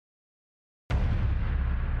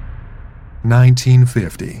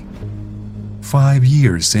1950. 5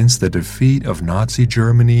 years since the defeat of Nazi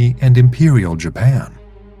Germany and Imperial Japan.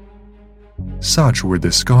 Such were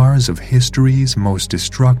the scars of history's most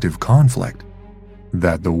destructive conflict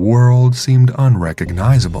that the world seemed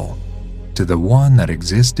unrecognizable to the one that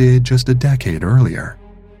existed just a decade earlier.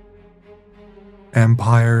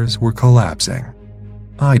 Empires were collapsing,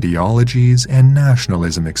 ideologies and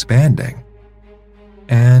nationalism expanding,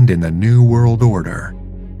 and in the New World Order,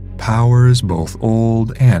 powers both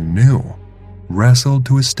old and new wrestled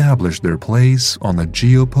to establish their place on the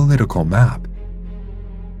geopolitical map.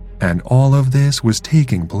 And all of this was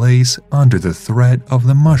taking place under the threat of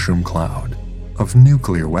the mushroom cloud of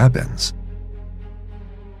nuclear weapons.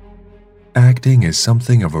 Acting as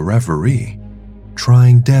something of a referee,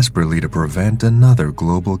 trying desperately to prevent another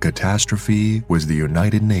global catastrophe was the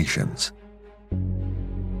United Nations.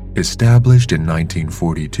 Established in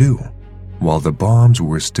 1942, while the bombs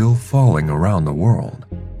were still falling around the world.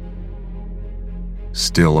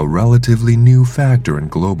 Still a relatively new factor in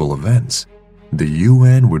global events, the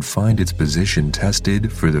UN would find its position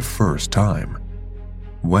tested for the first time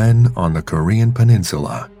when, on the Korean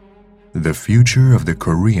Peninsula, the future of the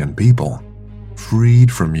Korean people,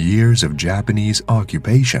 freed from years of Japanese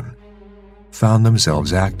occupation, found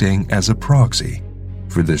themselves acting as a proxy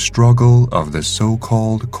for the struggle of the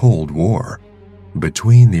so-called Cold War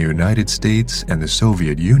between the United States and the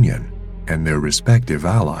Soviet Union and their respective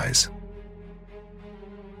allies.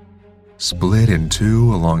 Split in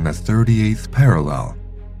two along the 38th parallel,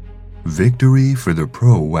 victory for the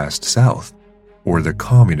pro-West South or the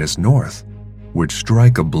Communist North would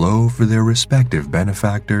strike a blow for their respective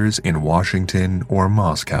benefactors in Washington or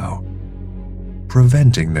Moscow,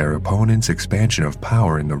 preventing their opponents' expansion of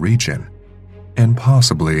power in the region and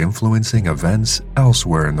possibly influencing events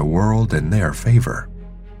elsewhere in the world in their favor.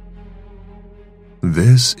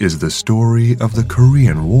 This is the story of the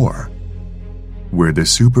Korean War, where the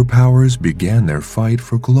superpowers began their fight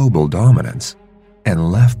for global dominance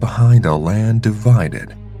and left behind a land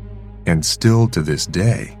divided and still to this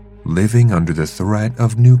day living under the threat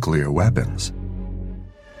of nuclear weapons.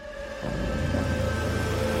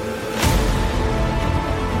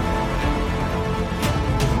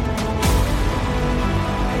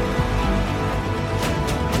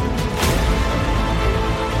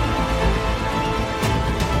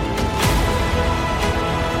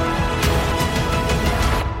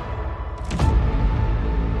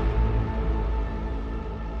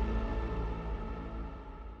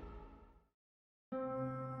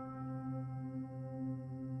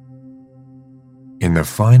 In the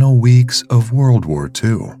final weeks of World War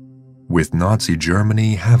II, with Nazi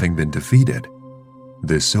Germany having been defeated,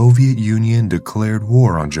 the Soviet Union declared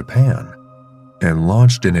war on Japan and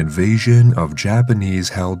launched an invasion of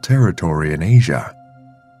Japanese-held territory in Asia.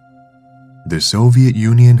 The Soviet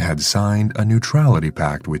Union had signed a neutrality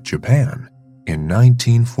pact with Japan in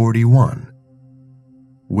 1941,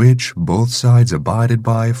 which both sides abided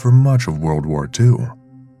by for much of World War II.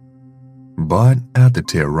 But at the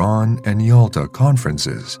Tehran and Yalta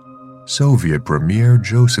conferences, Soviet Premier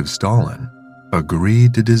Joseph Stalin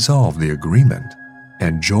agreed to dissolve the agreement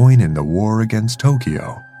and join in the war against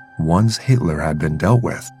Tokyo once Hitler had been dealt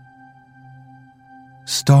with.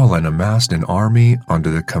 Stalin amassed an army under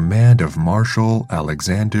the command of Marshal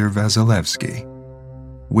Alexander Vasilevsky,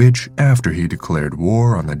 which, after he declared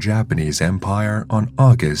war on the Japanese Empire on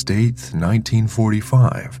August 8,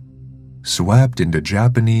 1945, swept into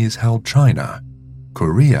Japanese-held China,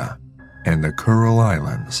 Korea, and the Kuril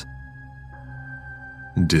Islands.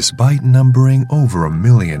 Despite numbering over 1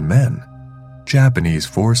 million men, Japanese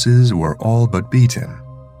forces were all but beaten.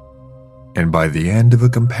 And by the end of a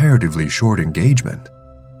comparatively short engagement,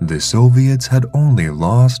 the Soviets had only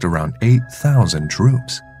lost around 8,000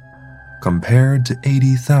 troops, compared to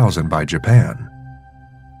 80,000 by Japan.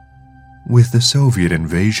 With the Soviet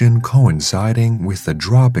invasion coinciding with the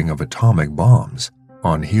dropping of atomic bombs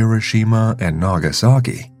on Hiroshima and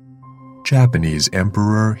Nagasaki, Japanese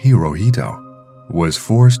Emperor Hirohito was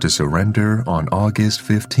forced to surrender on August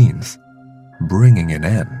 15th, bringing an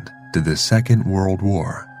end to the Second World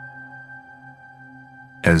War.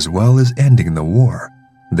 As well as ending the war,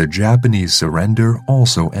 the Japanese surrender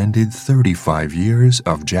also ended 35 years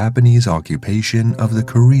of Japanese occupation of the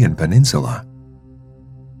Korean Peninsula.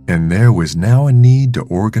 And there was now a need to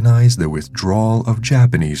organize the withdrawal of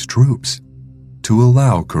Japanese troops to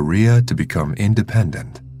allow Korea to become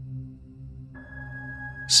independent.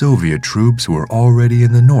 Soviet troops were already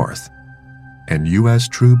in the north, and US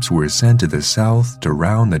troops were sent to the south to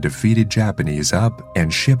round the defeated Japanese up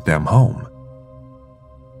and ship them home.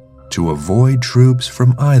 To avoid troops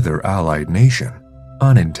from either allied nation,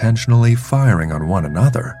 unintentionally firing on one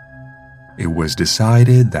another, it was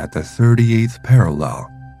decided that the 38th parallel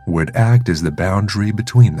would act as the boundary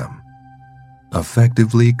between them,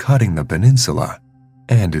 effectively cutting the peninsula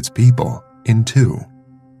and its people in two.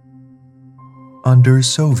 Under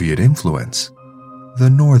Soviet influence, the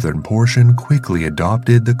northern portion quickly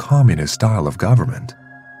adopted the communist style of government,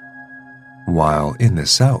 while in the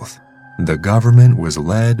south, the government was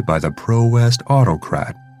led by the pro-West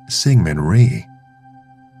autocrat Syngman Rhee.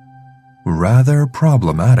 Rather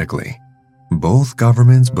problematically, both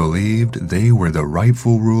governments believed they were the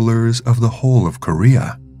rightful rulers of the whole of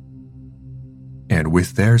Korea, and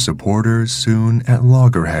with their supporters soon at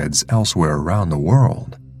loggerheads elsewhere around the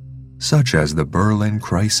world, such as the Berlin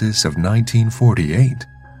Crisis of 1948,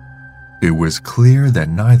 it was clear that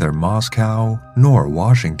neither Moscow nor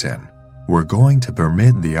Washington were going to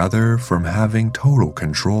permit the other from having total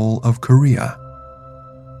control of Korea.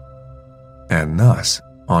 And thus,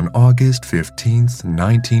 on August 15,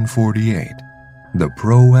 1948, the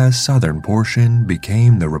pro-West southern portion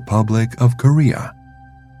became the Republic of Korea,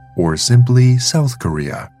 or simply South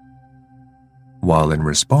Korea, while in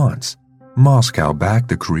response, Moscow backed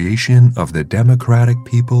the creation of the Democratic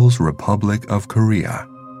People's Republic of Korea,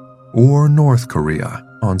 or North Korea,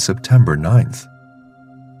 on September 9th.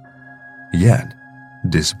 Yet,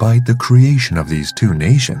 despite the creation of these two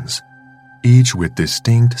nations, each with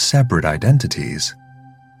distinct separate identities,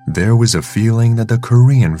 there was a feeling that the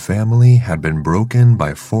Korean family had been broken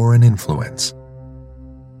by foreign influence,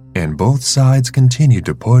 and both sides continued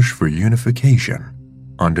to push for unification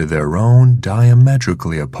under their own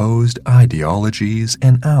diametrically opposed ideologies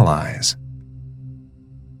and allies.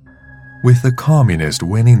 With the communists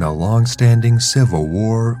winning the long-standing civil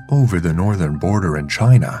war over the northern border in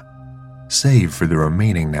China, save for the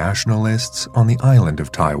remaining nationalists on the island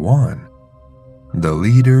of Taiwan, the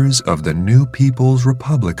leaders of the new People's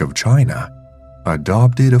Republic of China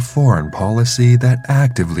adopted a foreign policy that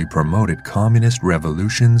actively promoted communist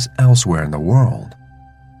revolutions elsewhere in the world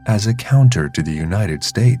as a counter to the United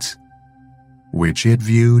States, which it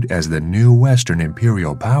viewed as the new Western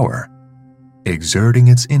imperial power, exerting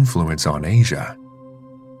its influence on Asia.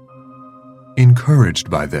 Encouraged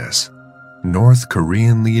by this, North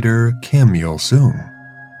Korean leader Kim Il-sung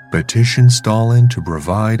petitioned Stalin to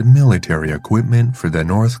provide military equipment for the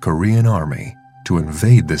North Korean army to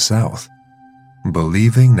invade the South,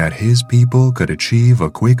 believing that his people could achieve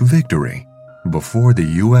a quick victory before the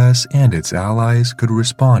US and its allies could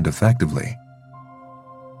respond effectively.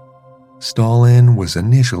 Stalin was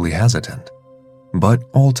initially hesitant, but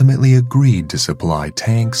ultimately agreed to supply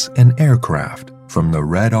tanks and aircraft from the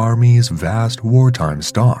Red Army's vast wartime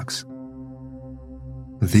stocks.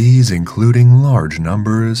 These including large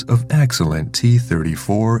numbers of excellent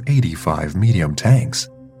T-34-85 medium tanks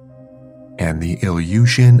and the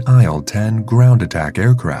Ilyushin Il-10 ground attack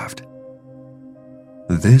aircraft.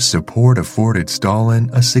 This support afforded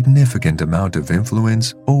Stalin a significant amount of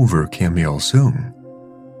influence over Kim Il-sung,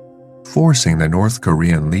 forcing the North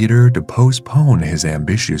Korean leader to postpone his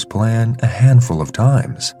ambitious plan a handful of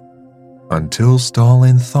times until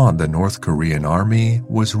Stalin thought the North Korean army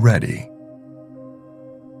was ready.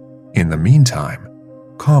 In the meantime,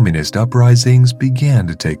 communist uprisings began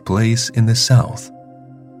to take place in the South,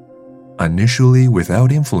 initially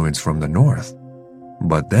without influence from the North,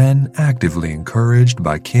 but then actively encouraged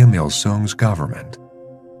by Kim Il-sung's government.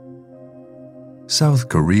 South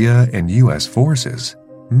Korea and US forces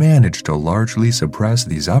managed to largely suppress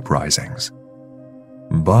these uprisings,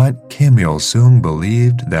 but Kim Il-sung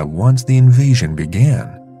believed that once the invasion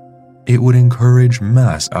began, it would encourage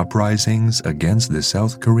mass uprisings against the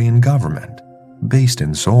South Korean government based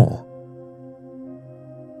in Seoul.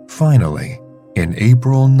 Finally, in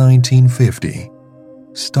April 1950,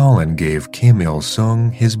 Stalin gave Kim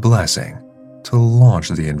Il-sung his blessing to launch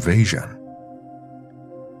the invasion.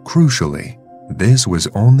 Crucially, this was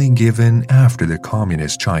only given after the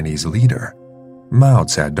communist Chinese leader, Mao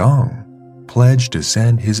Zedong, pledged to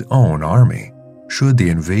send his own army should the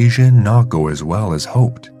invasion not go as well as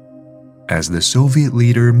hoped, as the Soviet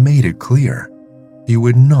leader made it clear he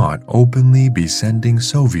would not openly be sending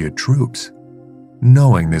Soviet troops,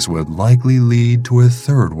 knowing this would likely lead to a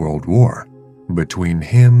Third World War between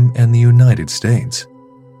him and the United States,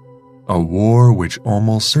 a war which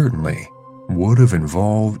almost certainly would have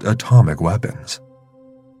involved atomic weapons.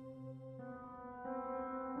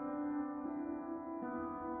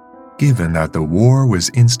 Given that the war was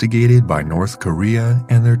instigated by North Korea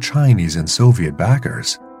and their Chinese and Soviet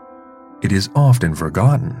backers, it is often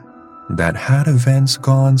forgotten that had events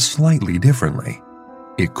gone slightly differently,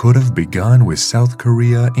 it could have begun with South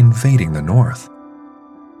Korea invading the North.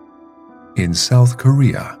 in South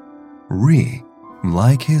Korea, Ri,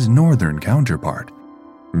 like his northern counterpart,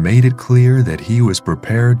 made it clear that he was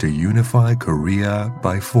prepared to unify Korea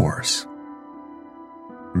by force.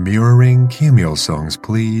 Mirroring Kim Il-sung's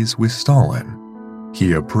pleas with Stalin,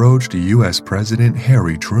 he approached U.S. President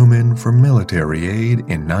Harry Truman for military aid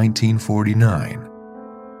in 1949,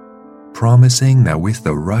 promising that with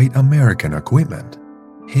the right American equipment,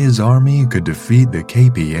 his army could defeat the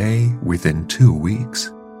KPA within 2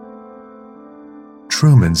 weeks.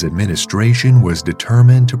 Truman's administration was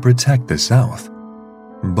determined to protect the South,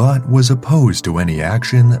 but was opposed to any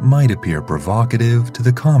action that might appear provocative to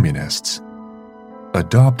the communists,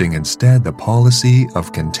 adopting instead the policy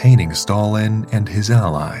of containing Stalin and his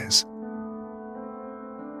allies.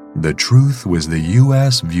 The truth was the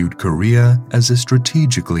U.S. viewed Korea as a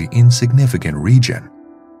strategically insignificant region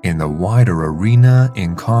in the wider arena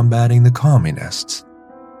in combating the communists.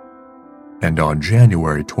 And on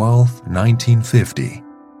January 12, 1950,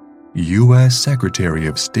 U.S. Secretary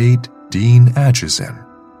of State Dean Acheson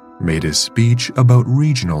made a speech about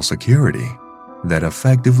regional security that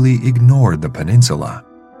effectively ignored the peninsula,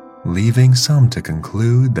 leaving some to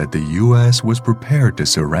conclude that the U.S. was prepared to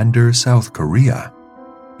surrender South Korea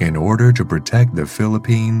in order to protect the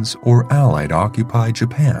Philippines or Allied-occupied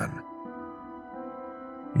Japan.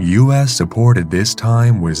 U.S. support at this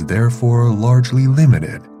time was therefore largely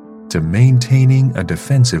limited to maintaining a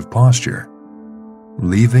defensive posture,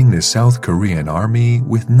 leaving the South Korean army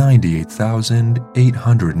with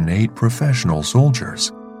 98,808 professional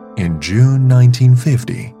soldiers in June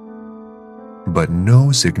 1950, but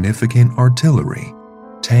no significant artillery,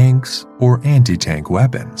 tanks, or anti-tank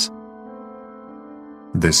weapons.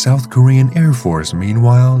 The South Korean Air Force,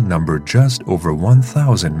 meanwhile, numbered just over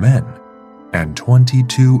 1,000 men and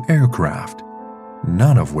 22 aircraft,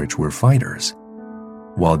 none of which were fighters,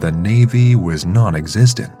 while the Navy was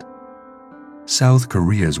non-existent. South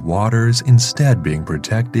Korea's waters instead being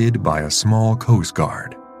protected by a small coast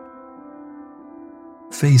guard.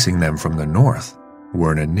 Facing them from the north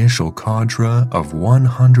were an initial cadre of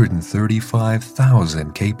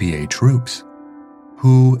 135,000 KPA troops,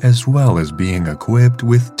 who, as well as being equipped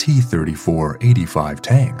with T-34-85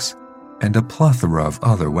 tanks and a plethora of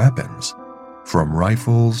other weapons, from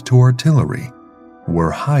rifles to artillery,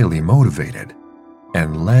 were highly motivated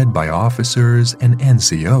and led by officers and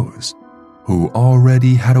NCOs who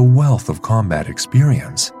already had a wealth of combat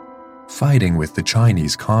experience, fighting with the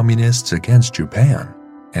Chinese communists against Japan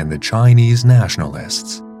and the Chinese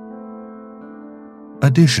nationalists.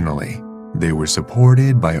 Additionally, they were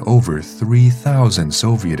supported by over 3,000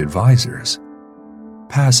 Soviet advisors,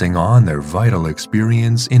 passing on their vital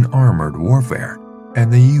experience in armored warfare and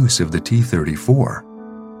the use of the T-34,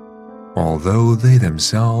 although they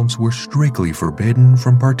themselves were strictly forbidden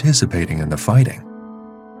from participating in the fighting.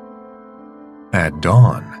 At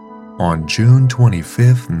dawn, on June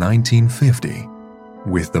 25, 1950,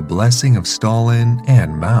 with the blessing of Stalin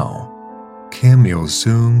and Mao, Kim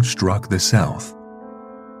Il-sung struck the South.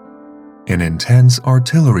 An intense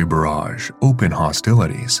artillery barrage opened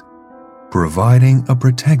hostilities, providing a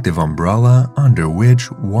protective umbrella under which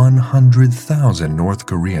 100,000 North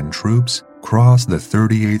Korean troops crossed the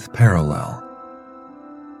 38th parallel.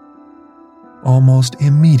 Almost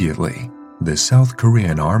immediately, the South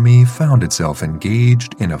Korean army found itself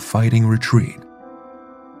engaged in a fighting retreat,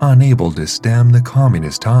 unable to stem the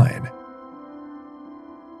communist tide.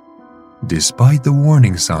 Despite the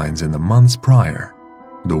warning signs in the months prior,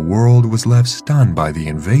 the world was left stunned by the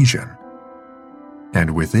invasion,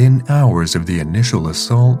 and within hours of the initial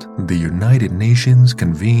assault, the United Nations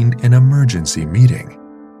convened an emergency meeting.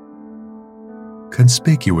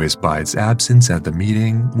 Conspicuous by its absence at the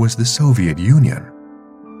meeting was the Soviet Union,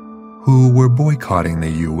 who were boycotting the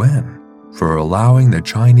UN for allowing the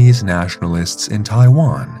Chinese nationalists in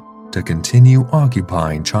Taiwan to continue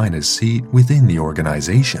occupying China's seat within the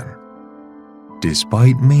organization,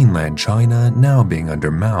 despite mainland China now being under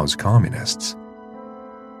Mao's communists.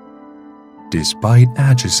 Despite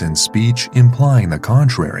Acheson's speech implying the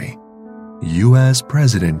contrary, U.S.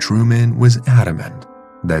 President Truman was adamant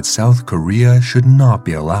that South Korea should not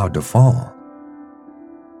be allowed to fall.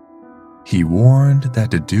 He warned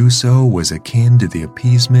that to do so was akin to the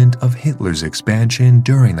appeasement of Hitler's expansion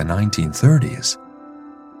during the 1930s,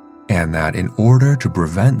 and that in order to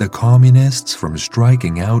prevent the communists from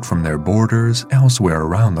striking out from their borders elsewhere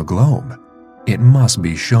around the globe, it must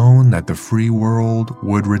be shown that the free world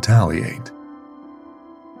would retaliate.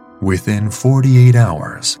 Within 48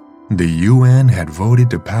 hours, the UN had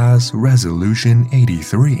voted to pass Resolution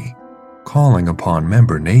 83, calling upon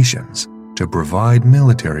member nations to provide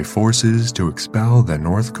military forces to expel the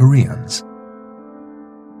North Koreans.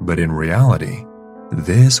 but in reality,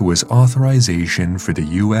 this was authorization for the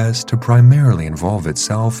US to primarily involve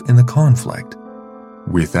itself in the conflict,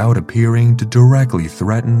 without appearing to directly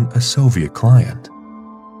threaten a Soviet client.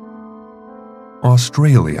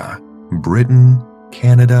 Australia, Britain,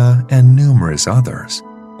 Canada, and numerous others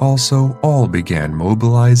also all began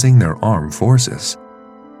mobilizing their armed forces.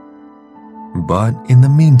 But in the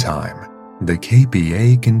meantime, the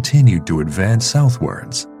KPA continued to advance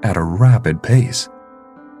southwards at a rapid pace.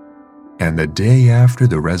 And the day after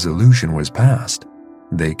the resolution was passed,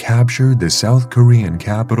 they captured the South Korean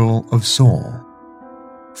capital of Seoul,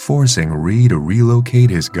 forcing Ri to relocate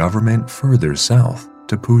his government further south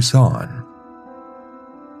to Busan.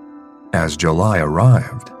 As July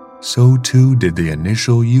arrived, so too did the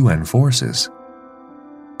initial UN forces,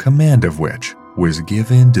 command of which was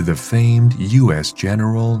given to the famed US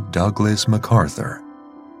General Douglas MacArthur.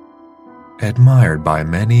 Admired by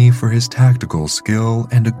many for his tactical skill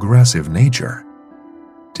and aggressive nature,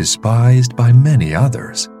 despised by many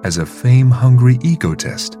others as a fame-hungry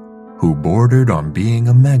egotist who bordered on being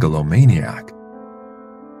a megalomaniac.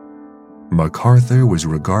 MacArthur was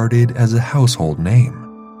regarded as a household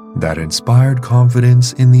name that inspired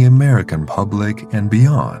confidence in the American public and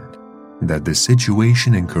beyond that the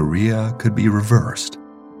situation in Korea could be reversed.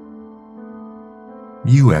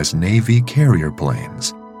 US Navy carrier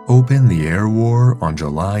planes opened the air war on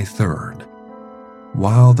July 3rd,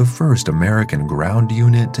 while the first American ground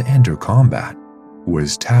unit to enter combat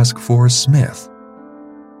was Task Force Smith,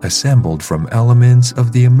 assembled from elements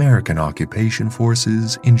of the American occupation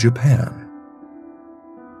forces in Japan.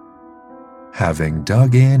 Having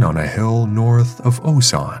dug in on a hill north of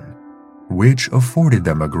Osan, which afforded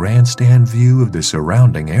them a grandstand view of the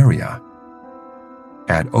surrounding area,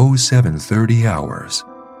 at 0730 hours,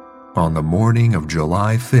 on the morning of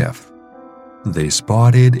July 5th, they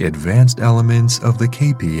spotted advanced elements of the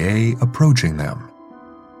KPA approaching them,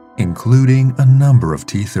 including a number of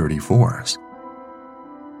T-34s.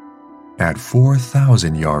 At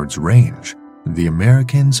 4,000 yards range, the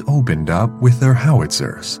Americans opened up with their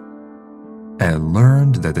howitzers and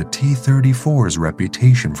learned that the T-34's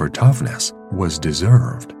reputation for toughness was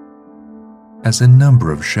deserved, as a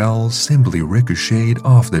number of shells simply ricocheted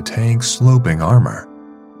off the tank's sloping armor.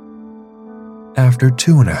 After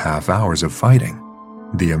 2.5 hours of fighting,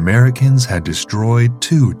 the Americans had destroyed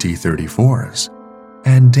 2 T-34s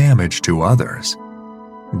and damaged 2 others,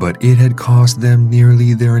 but it had cost them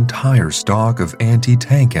nearly their entire stock of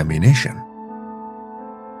anti-tank ammunition.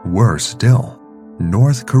 Worse still,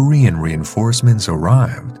 North Korean reinforcements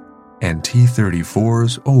arrived, and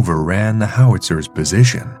T-34s overran the howitzers'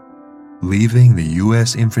 position, leaving the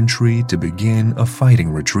US infantry to begin a fighting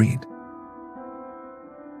retreat.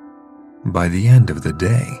 By the end of the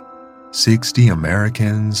day, 60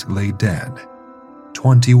 Americans lay dead,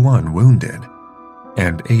 21 wounded,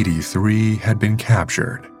 and 83 had been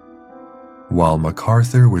captured, while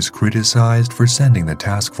MacArthur was criticized for sending the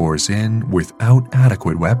task force in without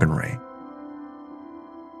adequate weaponry.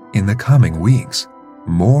 In the coming weeks,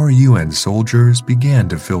 more UN soldiers began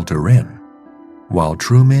to filter in, while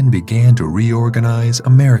Truman began to reorganize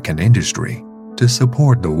American industry to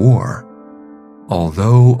support the war,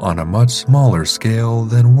 although on a much smaller scale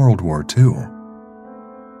than World War II.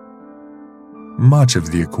 Much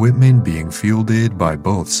of the equipment being fielded by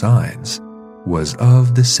both sides was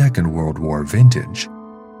of the Second World War vintage,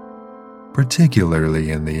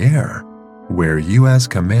 particularly in the air, where US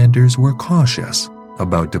commanders were cautious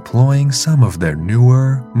about deploying some of their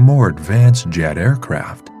newer, more advanced jet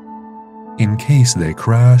aircraft, in case they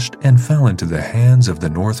crashed and fell into the hands of the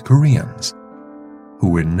North Koreans, who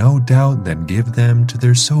would no doubt then give them to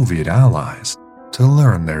their Soviet allies to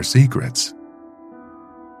learn their secrets.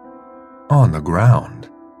 On the ground,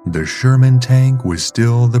 the Sherman tank was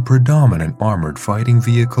still the predominant armored fighting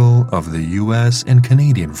vehicle of the US and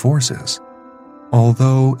Canadian forces,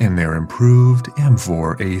 although in their improved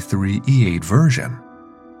M4A3E8 version,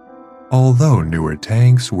 although newer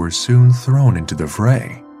tanks were soon thrown into the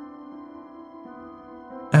fray.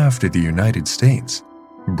 After the United States,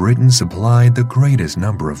 Britain supplied the greatest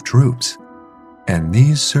number of troops, and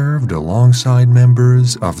these served alongside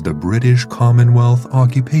members of the British Commonwealth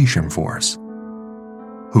Occupation Force,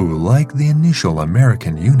 who, like the initial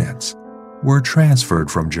American units, were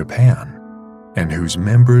transferred from Japan, and whose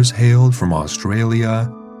members hailed from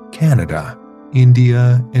Australia, Canada,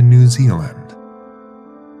 India, and New Zealand.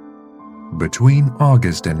 Between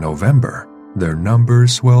August and November, their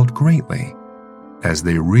numbers swelled greatly as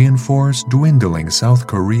they reinforced dwindling South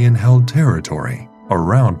Korean-held territory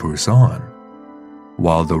around Busan,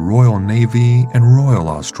 while the Royal Navy and Royal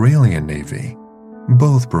Australian Navy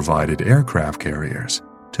both provided aircraft carriers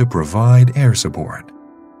to provide air support.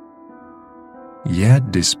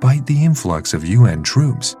 Yet, despite the influx of UN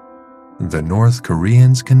troops, the North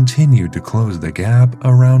Koreans continued to close the gap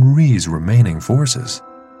around Ri's remaining forces.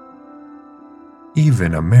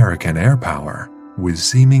 Even American air power was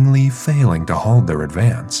seemingly failing to halt their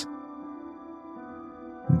advance.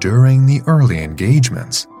 During the early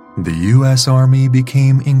engagements, the U.S. Army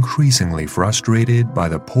became increasingly frustrated by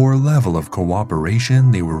the poor level of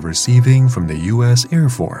cooperation they were receiving from the U.S. Air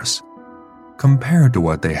Force, compared to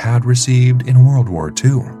what they had received in World War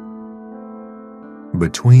II.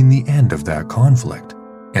 Between the end of that conflict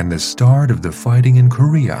and the start of the fighting in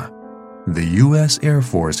Korea, the U.S. Air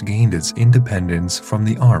Force gained its independence from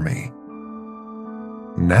the Army.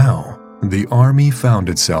 Now, the Army found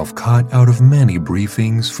itself cut out of many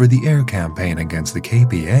briefings for the air campaign against the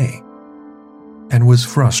KPA, and was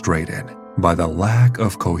frustrated by the lack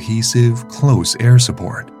of cohesive, close air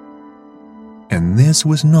support. And this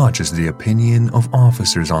was not just the opinion of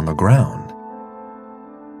officers on the ground.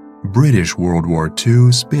 British World War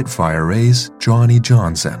II Spitfire ace Johnny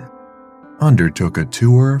Johnson undertook a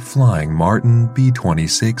tour flying Martin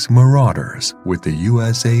B-26 Marauders with the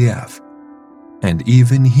USAF, and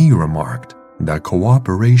even he remarked that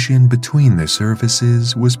cooperation between the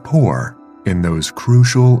services was poor in those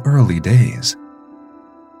crucial early days.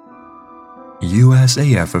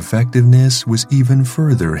 USAF effectiveness was even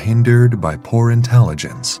further hindered by poor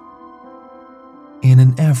intelligence. In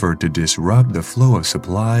an effort to disrupt the flow of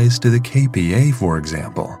supplies to the KPA, for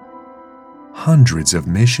example, hundreds of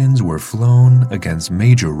missions were flown against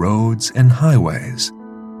major roads and highways.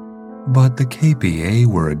 But the KPA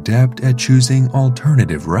were adept at choosing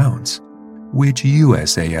alternative routes, which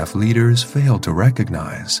USAF leaders failed to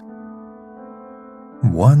recognize.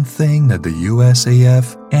 One thing that the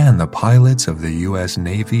USAF and the pilots of the US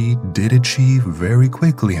Navy did achieve very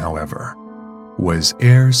quickly, however, was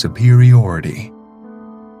air superiority,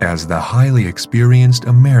 as the highly experienced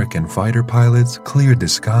American fighter pilots cleared the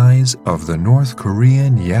skies of the North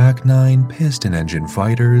Korean Yak-9 piston-engine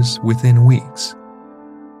fighters within weeks.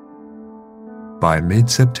 By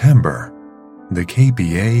mid-September, the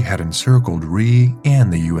KPA had encircled Ri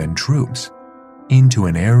and the UN troops into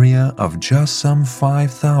an area of just some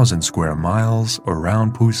 5,000 square miles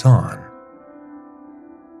around Busan.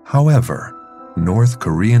 However, North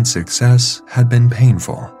Korean success had been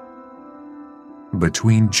painful.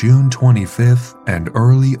 Between June 25th and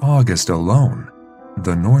early August alone,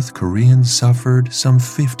 the North Koreans suffered some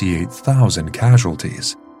 58,000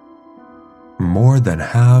 casualties, more than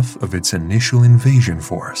half of its initial invasion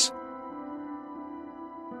force.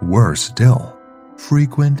 Worse still,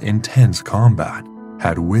 frequent intense combat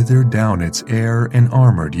had withered down its air and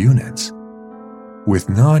armored units, with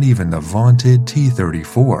not even the vaunted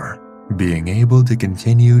T-34 being able to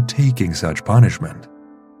continue taking such punishment.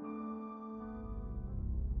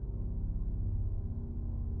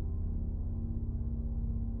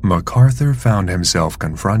 MacArthur found himself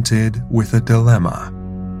confronted with a dilemma.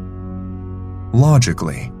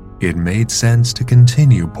 Logically, it made sense to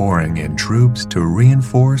continue pouring in troops to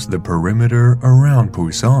reinforce the perimeter around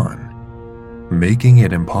Busan, making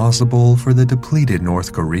it impossible for the depleted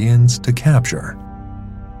North Koreans to capture,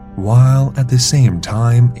 while at the same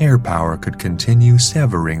time air power could continue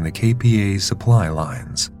severing the KPA's supply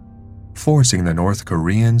lines, forcing the North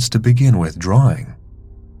Koreans to begin withdrawing.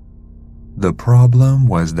 The problem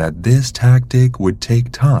was that this tactic would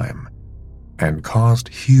take time and cost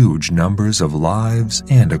huge numbers of lives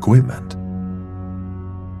and equipment.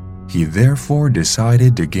 He therefore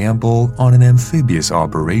decided to gamble on an amphibious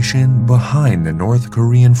operation behind the North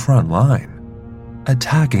Korean front line,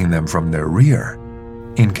 attacking them from their rear,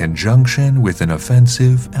 in conjunction with an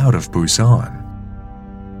offensive out of Busan.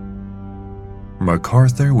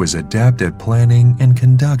 MacArthur was adept at planning and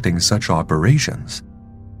conducting such operations,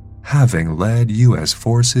 having led U.S.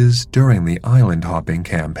 forces during the island-hopping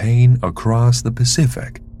campaign across the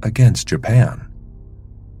Pacific against Japan.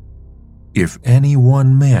 If any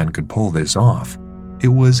one man could pull this off, it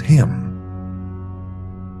was him.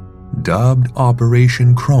 Dubbed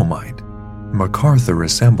Operation Chromite, MacArthur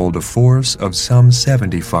assembled a force of some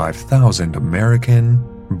 75,000 American,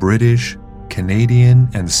 British, Canadian,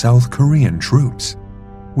 and South Korean troops,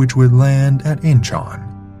 which would land at Incheon,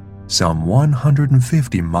 some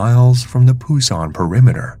 150 miles from the Busan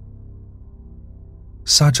perimeter.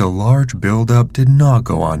 Such a large buildup did not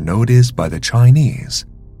go unnoticed by the Chinese,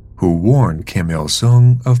 who warned Kim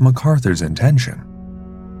Il-sung of MacArthur's intention.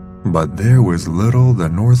 But there was little the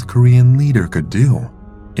North Korean leader could do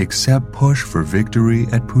except push for victory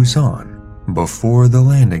at Busan before the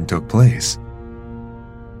landing took place.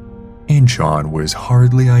 Incheon was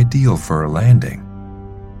hardly ideal for a landing,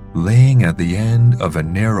 laying at the end of a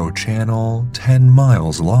narrow channel 10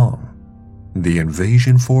 miles long. The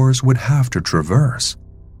invasion force would have to traverse,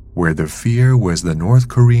 where the fear was the North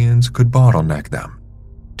Koreans could bottleneck them,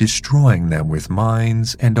 destroying them with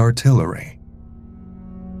mines and artillery.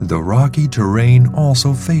 The rocky terrain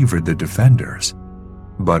also favored the defenders,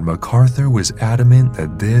 but MacArthur was adamant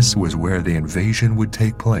that this was where the invasion would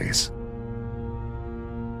take place.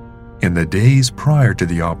 In the days prior to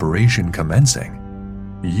the operation commencing,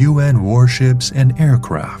 UN warships and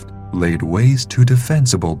aircraft laid waste to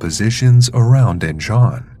defensible positions around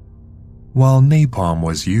Incheon, while napalm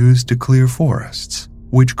was used to clear forests,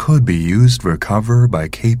 which could be used for cover by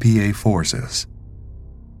KPA forces.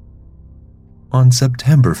 On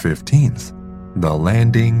September 15th, the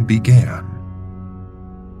landing began.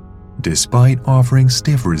 Despite offering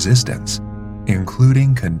stiff resistance,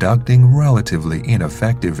 including conducting relatively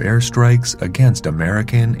ineffective airstrikes against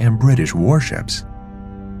American and British warships,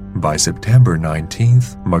 by September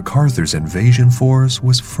 19th, MacArthur's invasion force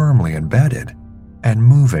was firmly embedded and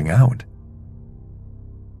moving out.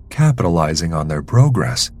 Capitalizing on their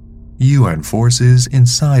progress, UN forces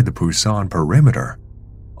inside the Pusan perimeter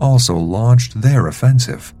also launched their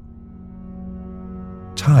offensive.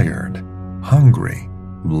 Tired, hungry,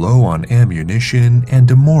 low on ammunition, and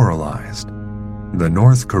demoralized, the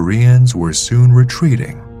North Koreans were soon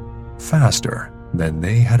retreating, faster than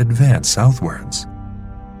they had advanced southwards.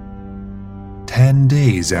 10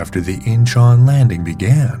 days after the Incheon landing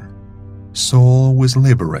began, Seoul was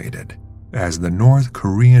liberated as the North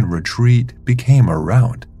Korean retreat became a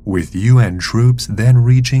rout, with UN troops then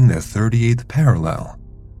reaching the 38th parallel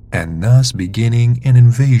and thus beginning an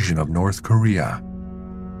invasion of North Korea.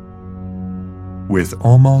 With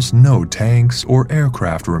almost no tanks or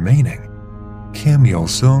aircraft remaining, Kim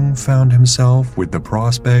Il-sung found himself with the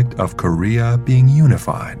prospect of Korea being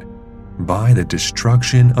unified by the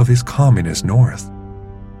destruction of his communist North.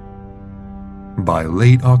 By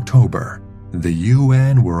late October, the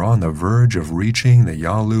UN were on the verge of reaching the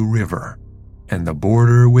Yalu River and the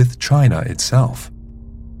border with China itself.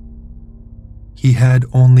 He had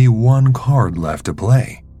only one card left to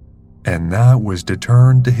play, and that was to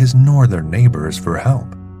turn to his northern neighbors for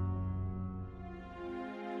help.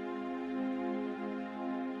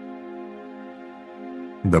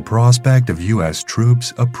 The prospect of US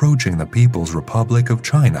troops approaching the People's Republic of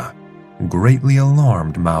China greatly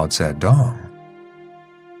alarmed Mao Zedong,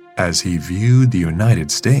 as he viewed the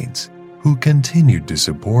United States, who continued to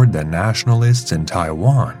support the nationalists in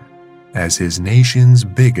Taiwan, as his nation's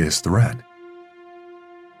biggest threat.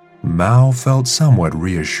 Mao felt somewhat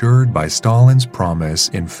reassured by Stalin's promise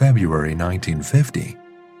in February 1950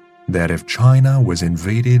 that if China was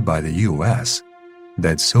invaded by the US,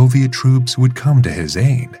 that Soviet troops would come to his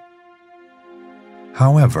aid.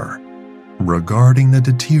 However, regarding the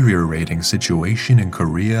deteriorating situation in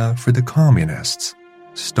Korea for the communists,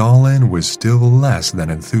 Stalin was still less than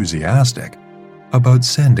enthusiastic about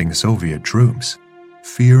sending Soviet troops,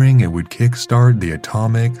 fearing it would kickstart the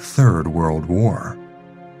atomic Third World War.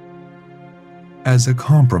 As a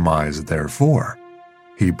compromise, therefore,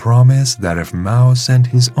 he promised that if Mao sent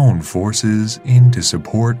his own forces in to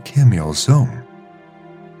support Kim Il-sung,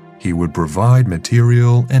 he would provide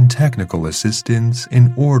material and technical assistance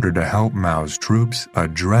in order to help Mao's troops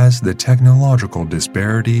address the technological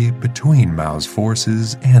disparity between Mao's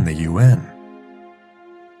forces and the UN.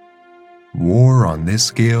 War on this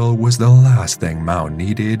scale was the last thing Mao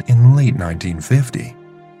needed in late 1950.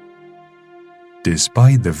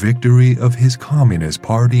 Despite the victory of his Communist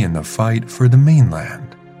Party in the fight for the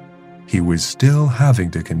mainland, he was still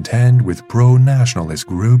having to contend with pro-nationalist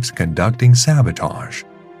groups conducting sabotage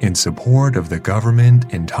in support of the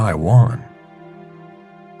government in Taiwan,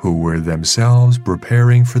 who were themselves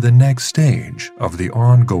preparing for the next stage of the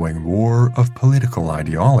ongoing war of political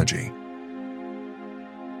ideology.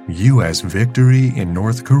 US victory in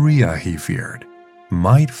North Korea, he feared,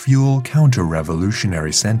 might fuel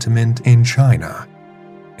counter-revolutionary sentiment in China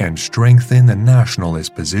and strengthen the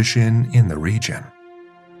nationalist position in the region.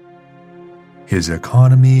 His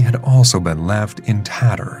economy had also been left in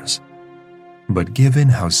tatters, but given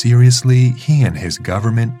how seriously he and his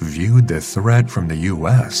government viewed the threat from the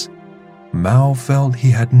US, Mao felt he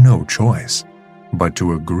had no choice but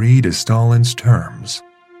to agree to Stalin's terms.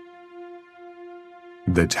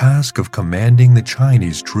 The task of commanding the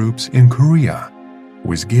Chinese troops in Korea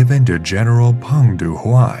was given to General Peng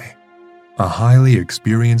Duhuai, a highly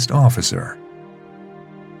experienced officer.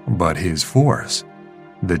 But his force,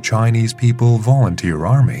 the Chinese People Volunteer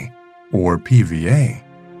Army, or PVA,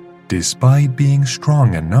 despite being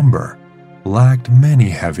strong in number, lacked many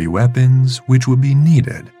heavy weapons which would be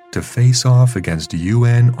needed to face off against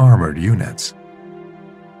UN armored units.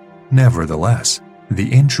 Nevertheless,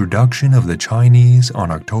 the introduction of the Chinese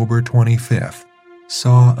on October 25th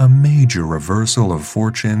saw a major reversal of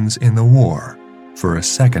fortunes in the war for a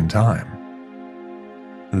second time.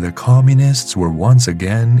 The Communists were once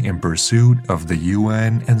again in pursuit of the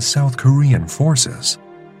UN and South Korean forces,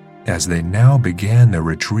 as they now began their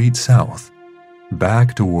retreat south,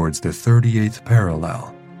 back towards the 38th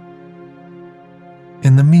parallel.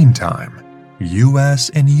 In the meantime, US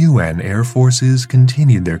and UN air forces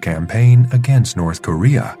continued their campaign against North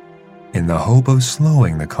Korea in the hope of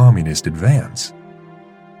slowing the communist advance.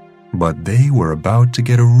 But they were about to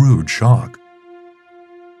get a rude shock.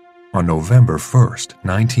 On November 1st,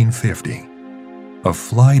 1950, a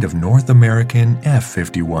flight of North American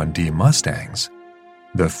F-51D Mustangs,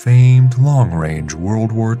 the famed long-range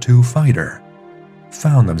World War II fighter,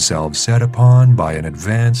 found themselves set upon by an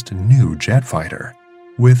advanced new jet fighter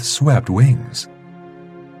with swept wings.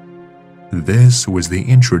 This was the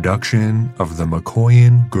introduction of the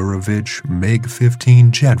Mikoyan-Gurevich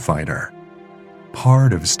MiG-15 jet fighter,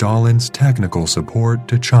 part of Stalin's technical support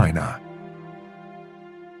to China.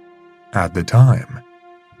 At the time,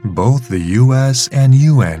 both the US and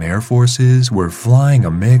UN air forces were flying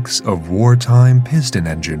a mix of wartime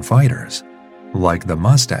piston-engine fighters, like the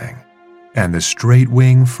Mustang, and the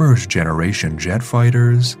straight-wing first-generation jet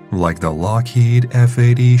fighters like the Lockheed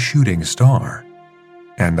F-80 Shooting Star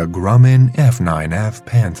and the Grumman F-9F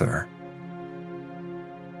Panther.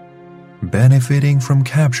 Benefiting from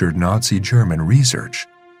captured Nazi German research,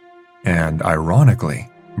 and ironically,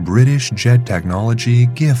 British jet technology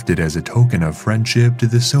gifted as a token of friendship to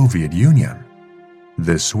the Soviet Union,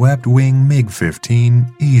 the swept-wing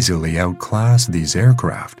MiG-15 easily outclassed these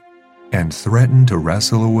aircraft and threatened to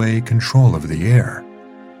wrestle away control of the air.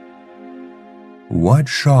 What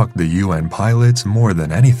shocked the UN pilots more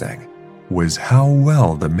than anything was how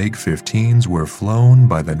well the MiG-15s were flown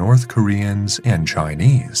by the North Koreans and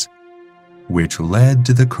Chinese, which led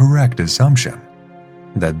to the correct assumption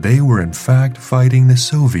that they were in fact fighting the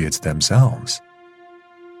Soviets themselves.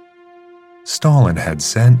 Stalin had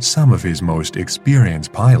sent some of his most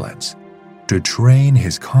experienced pilots to train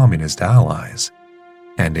his communist allies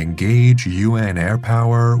and engage UN air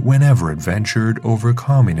power whenever it ventured over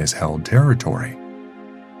communist-held territory.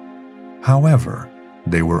 However,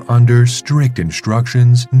 they were under strict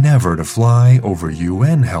instructions never to fly over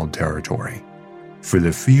UN-held territory, for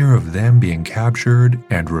the fear of them being captured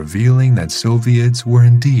and revealing that Soviets were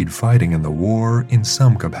indeed fighting in the war in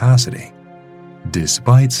some capacity,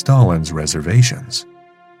 despite Stalin's reservations.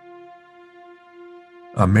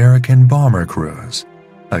 American bomber crews,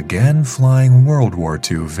 again flying World War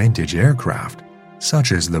II vintage aircraft,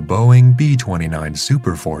 such as the Boeing B-29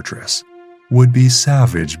 Superfortress, would be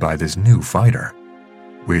savaged by this new fighter,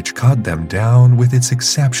 which cut them down with its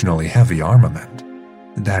exceptionally heavy armament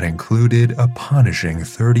that included a punishing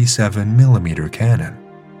 37mm cannon.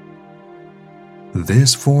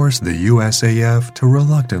 This forced the USAF to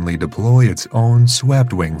reluctantly deploy its own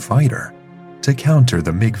swept-wing fighter to counter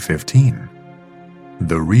the MiG-15,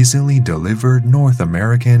 the recently delivered North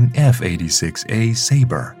American F-86A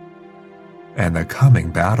Sabre, and the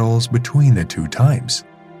coming battles between the two types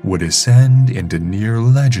would ascend into near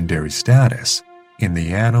legendary status in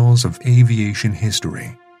the annals of aviation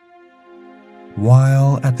history,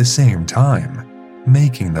 while at the same time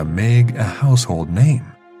making the MiG a household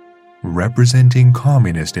name, representing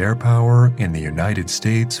communist air power in the United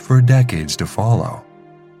States for decades to follow.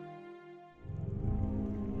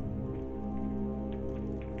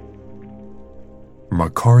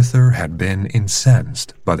 MacArthur had been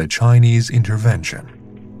incensed by the Chinese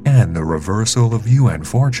intervention and the reversal of UN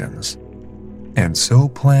fortunes, and so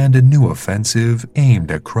planned a new offensive aimed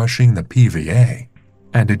at crushing the PVA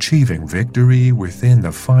and achieving victory within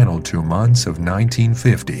the final 2 months of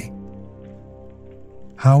 1950.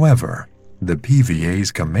 However, the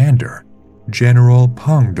PVA's commander, General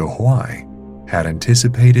Peng Dehuai, had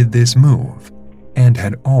anticipated this move and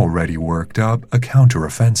had already worked up a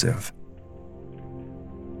counteroffensive.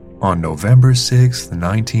 On November 6,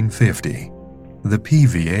 1950, the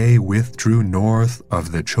PVA withdrew north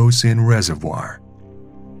of the Chosin Reservoir,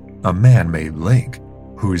 a man-made lake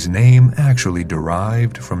whose name actually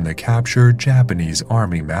derived from the captured Japanese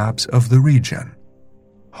Army maps of the region,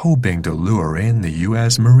 hoping to lure in the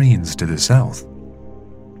U.S. Marines to the south.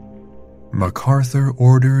 MacArthur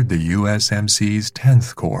ordered the USMC's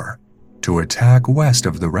 10th Corps to attack west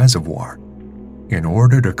of the reservoir in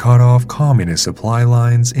order to cut off communist supply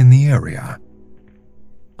lines in the area,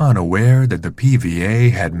 unaware that the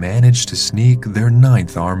PVA had managed to sneak their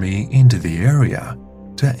 9th Army into the area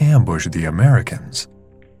to ambush the Americans.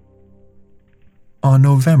 On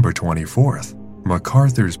November 24th,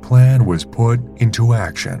 MacArthur's plan was put into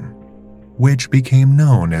action, which became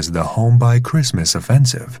known as the Home by Christmas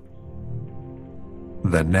Offensive.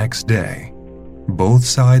 The next day, both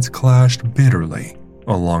sides clashed bitterly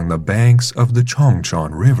along the banks of the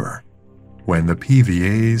Chongchon River when the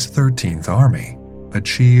PVA's 13th Army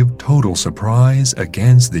achieved total surprise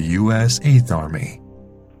against the U.S. 8th Army.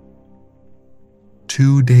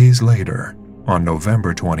 2 days later, on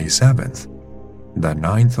November 27th, the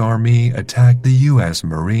 9th Army attacked the U.S.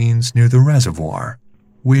 Marines near the reservoir,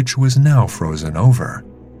 which was now frozen over,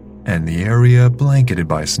 and the area blanketed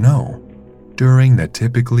by snow during the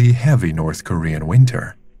typically heavy North Korean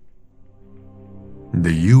winter.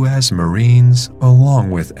 The U.S. Marines,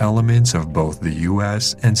 along with elements of both the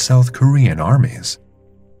U.S. and South Korean armies,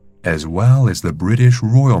 as well as the British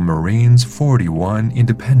Royal Marines 41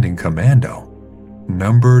 Independent Commando,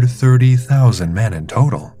 numbered 30,000 men in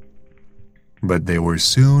total, but they were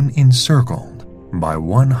soon encircled by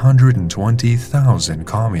 120,000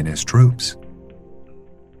 communist troops.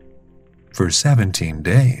 For 17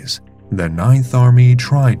 days, the 9th Army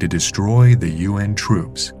tried to destroy the UN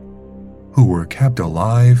troops, who were kept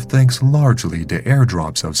alive thanks largely to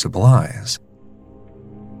airdrops of supplies.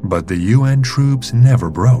 But the UN troops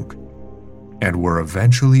never broke, and were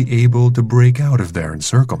eventually able to break out of their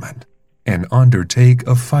encirclement and undertake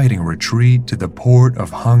a fighting retreat to the port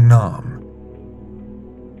of Hangnam.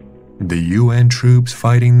 The UN troops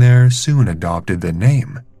fighting there soon adopted the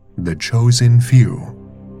name the Chosen Few,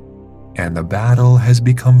 and the battle has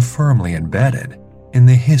become firmly embedded in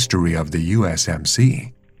the history of the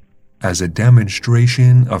USMC as a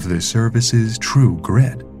demonstration of the service's true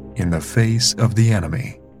grit in the face of the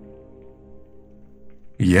enemy.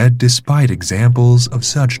 Yet despite examples of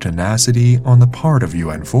such tenacity on the part of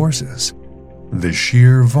UN forces, the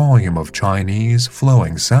sheer volume of Chinese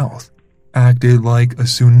flowing south acted like a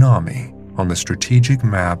tsunami on the strategic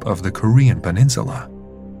map of the Korean peninsula.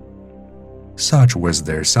 Such was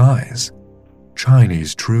their size,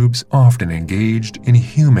 Chinese troops often engaged in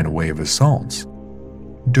human wave assaults,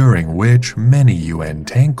 during which many UN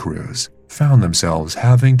tank crews found themselves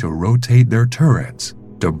having to rotate their turrets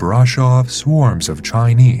to brush off swarms of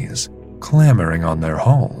Chinese clamoring on their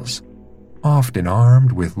hulls, often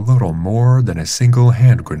armed with little more than a single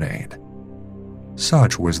hand grenade.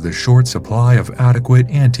 Such was the short supply of adequate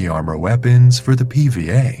anti-armor weapons for the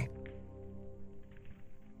PVA.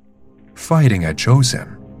 Fighting at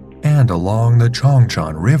Chosin and along the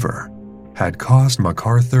Chongchon River had cost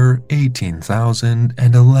MacArthur 18,000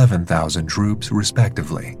 and 11,000 troops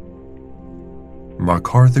respectively.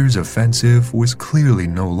 MacArthur's offensive was clearly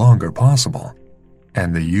no longer possible,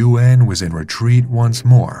 and the UN was in retreat once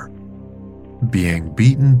more, being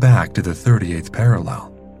beaten back to the 38th parallel.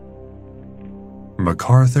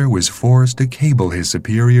 MacArthur was forced to cable his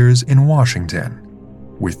superiors in Washington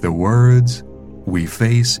with the words, "We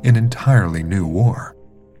face an entirely new war."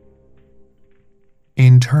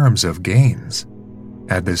 In terms of gains,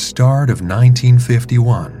 at the start of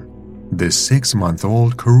 1951, the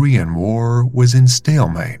 6-month-old Korean War was in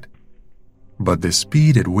stalemate, but the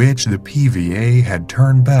speed at which the PVA had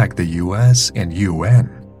turned back the US and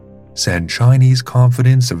UN sent Chinese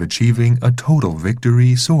confidence of achieving a total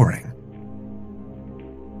victory soaring.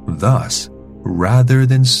 Thus, rather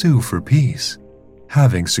than sue for peace,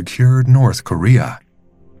 having secured North Korea,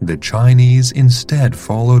 the Chinese instead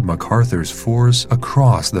followed MacArthur's force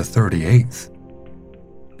across the 38th.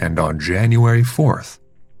 And on January 4th,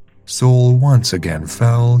 Seoul once again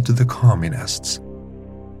fell to the Communists,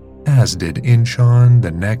 as did Incheon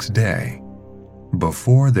the next day,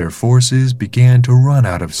 before their forces began to run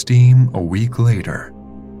out of steam a week later,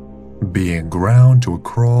 being ground to a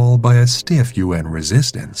crawl by a stiff UN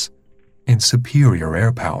resistance and superior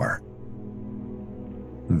air power.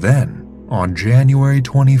 Then, on January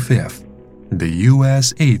 25th, the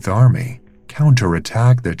U.S. 8th Army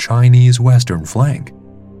counterattacked the Chinese western flank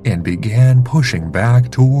and began pushing back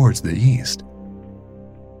towards the east.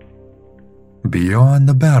 Beyond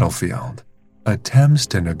the battlefield, attempts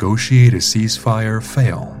to negotiate a ceasefire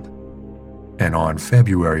failed, and on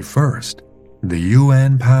February 1st, the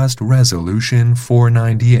UN passed Resolution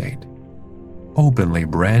 498, openly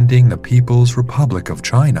branding the People's Republic of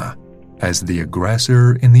China as the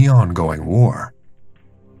aggressor in the ongoing war.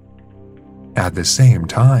 At the same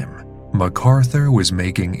time, MacArthur was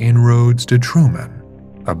making inroads to Truman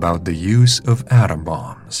about the use of atom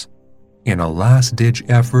bombs in a last-ditch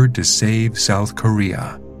effort to save South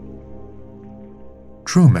Korea.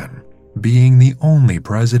 Truman, being the only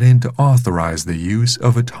president to authorize the use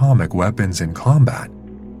of atomic weapons in combat,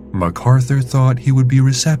 MacArthur thought he would be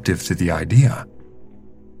receptive to the idea.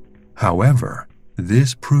 However,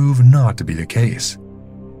 this proved not to be the case.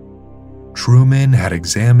 Truman had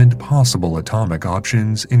examined possible atomic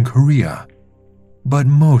options in Korea, but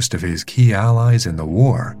most of his key allies in the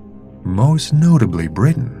war, most notably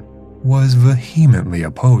Britain, was vehemently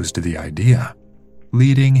opposed to the idea,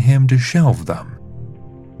 leading him to shelve them,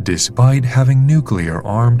 despite having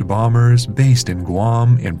nuclear-armed bombers based in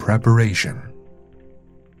Guam in preparation.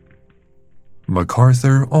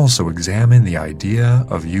 MacArthur also examined the idea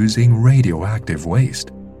of using radioactive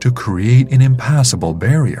waste to create an impassable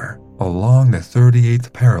barrier along the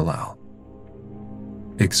 38th parallel.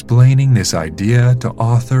 Explaining this idea to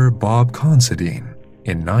author Bob Considine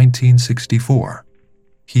in 1964,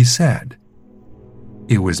 he said,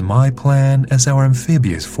 "It was my plan as our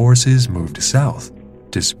amphibious forces moved south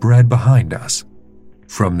to spread behind us,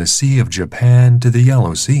 from the Sea of Japan to the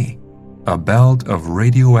Yellow Sea, a belt of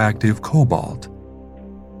radioactive cobalt.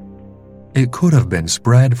 It could have been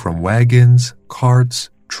spread from wagons, carts,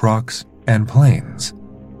 trucks, and planes.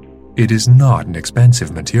 It is not an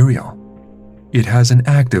expensive material. It has an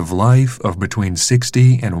active life of between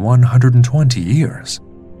 60 and 120 years.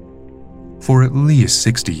 For at least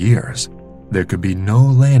 60 years, there could be no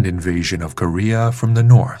land invasion of Korea from the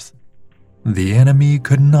north. The enemy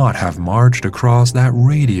could not have marched across that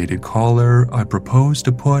radiated collar I proposed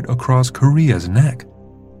to put across Korea's neck."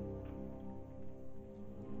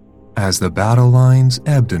 As the battle lines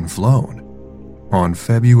ebbed and flowed, on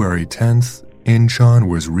February 10th, Incheon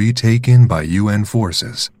was retaken by UN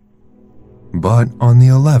forces. But on the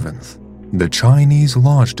 11th, the Chinese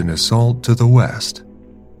launched an assault to the west,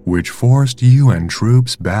 which forced UN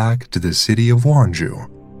troops back to the city of Wonju,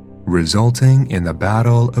 resulting in the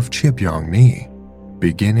Battle of Chipyeong-ni,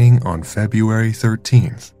 beginning on February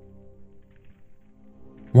 13th.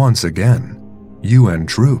 Once again, UN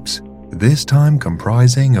troops, this time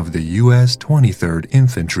comprising of the U.S. 23rd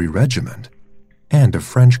Infantry Regiment and a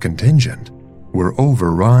French contingent, were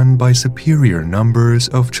overrun by superior numbers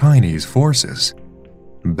of Chinese forces,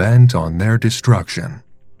 bent on their destruction.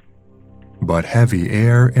 But heavy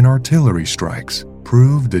air and artillery strikes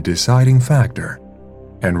proved the deciding factor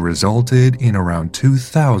and resulted in around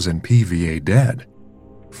 2,000 PVA dead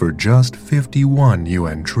for just 51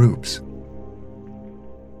 UN troops.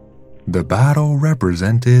 The battle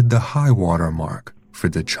represented the high-water mark for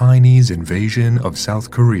the Chinese invasion of South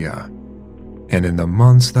Korea, and in the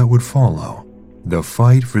months that would follow, the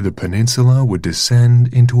fight for the peninsula would descend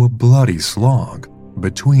into a bloody slog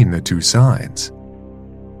between the two sides,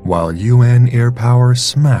 while UN air power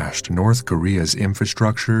smashed North Korea's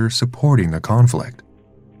infrastructure supporting the conflict.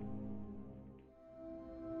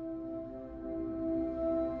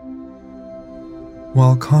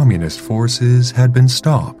 While communist forces had been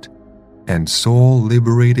stopped and Seoul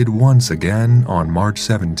liberated once again on March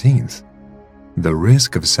 17th, the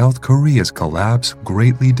risk of South Korea's collapse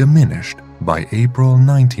greatly diminished by April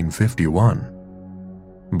 1951.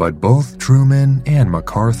 But both Truman and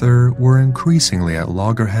MacArthur were increasingly at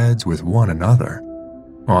loggerheads with one another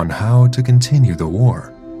on how to continue the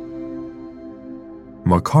war.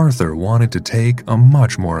 MacArthur wanted to take a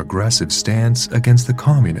much more aggressive stance against the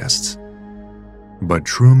communists, but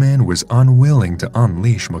Truman was unwilling to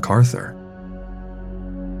unleash MacArthur.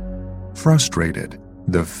 Frustrated,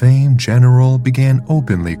 the famed general began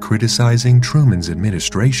openly criticizing Truman's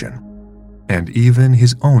administration and even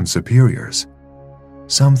his own superiors,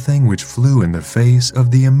 something which flew in the face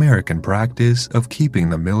of the American practice of keeping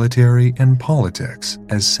the military and politics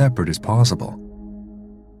as separate as possible.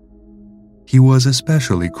 He was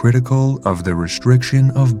especially critical of the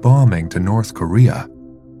restriction of bombing to North Korea.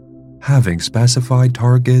 Having specified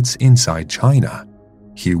targets inside China,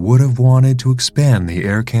 he would have wanted to expand the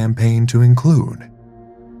air campaign to include.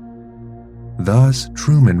 Thus,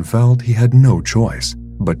 Truman felt he had no choice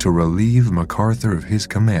but to relieve MacArthur of his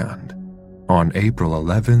command on April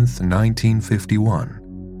 11, 1951.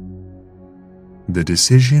 The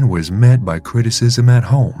decision was met by criticism at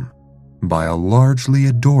home by a largely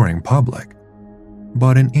adoring public,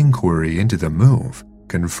 but an inquiry into the move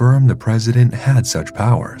confirmed the president had such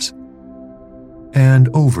powers. And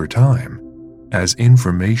over time, as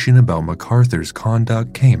information about MacArthur's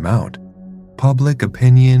conduct came out, public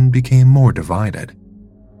opinion became more divided.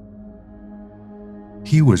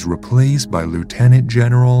 He was replaced by Lieutenant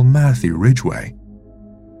General Matthew Ridgway,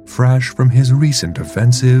 fresh from his recent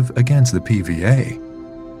offensive against the PVA,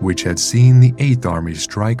 which had seen the 8th Army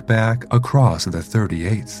strike back across the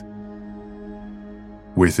 38th.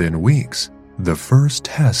 Within weeks, the first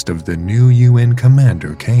test of the new UN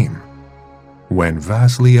commander came, when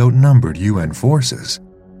vastly outnumbered UN forces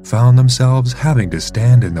found themselves having to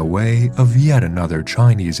stand in the way of yet another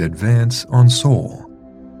Chinese advance on Seoul,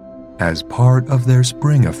 as part of their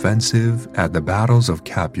spring offensive at the battles of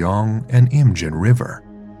Kapyong and Imjin River.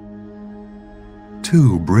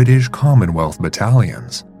 2 British Commonwealth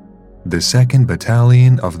battalions, the 2nd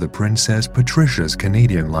Battalion of the Princess Patricia's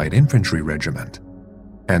Canadian Light Infantry Regiment,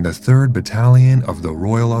 and the 3rd Battalion of the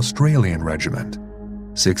Royal Australian Regiment,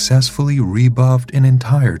 successfully rebuffed an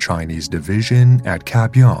entire Chinese division at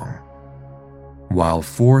Kapyong, while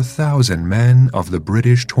 4,000 men of the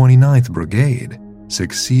British 29th Brigade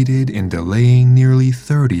succeeded in delaying nearly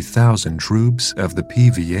 30,000 troops of the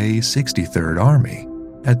PVA 63rd Army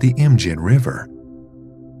at the Imjin River,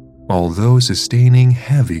 although sustaining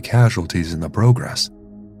heavy casualties in the progress.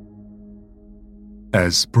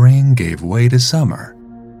 As spring gave way to summer,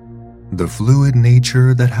 the fluid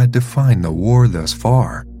nature that had defined the war thus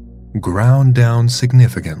far ground down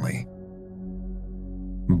significantly.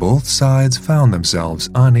 Both sides found themselves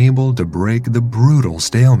unable to break the brutal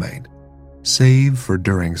stalemate, save for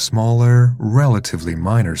during smaller, relatively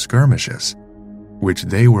minor skirmishes, which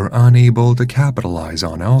they were unable to capitalize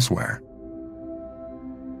on elsewhere.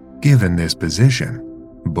 Given this position,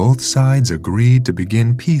 both sides agreed to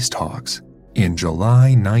begin peace talks in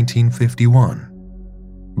July 1951,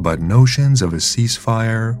 but notions of a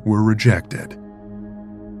ceasefire were rejected.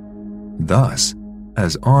 Thus,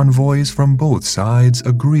 as envoys from both sides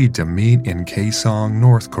agreed to meet in Kaesong,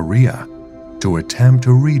 North Korea, to attempt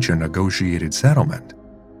to reach a negotiated settlement,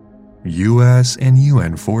 US and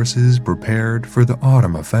UN forces prepared for the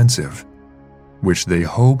autumn offensive, which they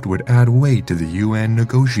hoped would add weight to the UN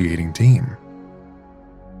negotiating team.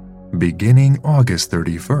 Beginning August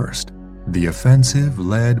 31st, the offensive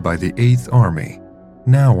led by the 8th Army,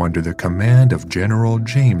 now under the command of General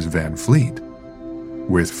James Van Fleet,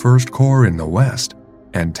 with 1st Corps in the west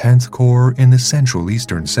and 10th Corps in the Central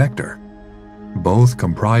Eastern sector, both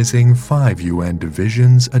comprising 5 UN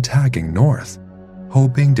divisions attacking north,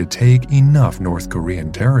 hoping to take enough North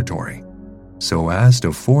Korean territory so as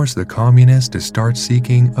to force the communists to start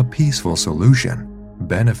seeking a peaceful solution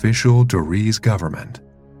beneficial to Ri's government.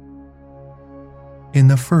 In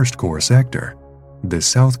the 1st Corps sector, the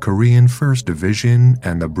South Korean 1st Division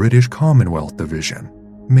and the British Commonwealth Division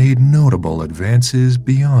made notable advances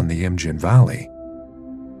beyond the Imjin Valley,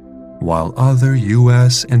 while other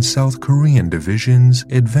US and South Korean divisions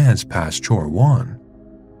advanced past Chorwon,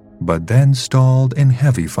 but then stalled in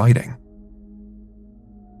heavy fighting.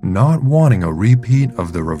 Not wanting a repeat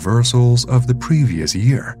of the reversals of the previous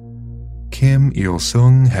year, Kim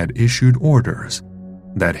Il-sung had issued orders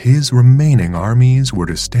that his remaining armies were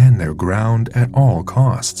to stand their ground at all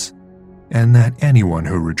costs, and that anyone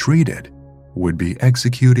who retreated would be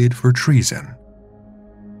executed for treason.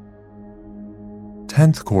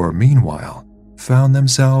 10th Corps, meanwhile, found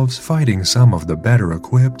themselves fighting some of the better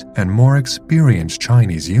equipped and more experienced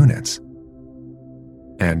Chinese units.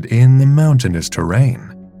 And in the mountainous terrain,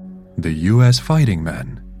 the US fighting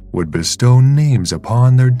men would bestow names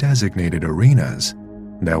upon their designated arenas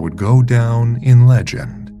that would go down in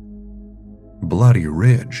legend: Bloody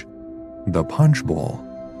Ridge, the Punch Bowl,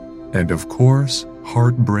 and of course,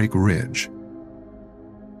 Heartbreak Ridge.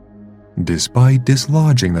 Despite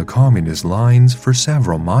dislodging the communist lines for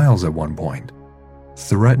several miles at one point,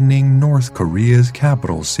 threatening North Korea's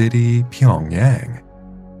capital city, Pyongyang,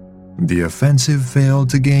 the offensive failed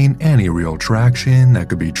to gain any real traction that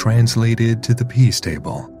could be translated to the peace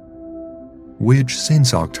table, which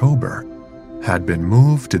since October had been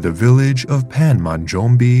moved to the village of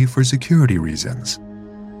Panmunjombi for security reasons.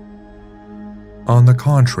 On the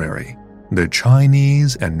contrary, the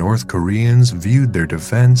Chinese and North Koreans viewed their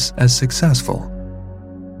defense as successful,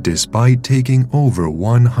 despite taking over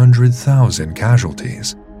 100,000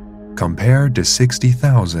 casualties, compared to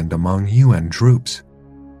 60,000 among UN troops.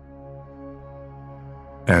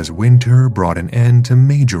 As winter brought an end to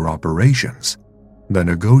major operations, the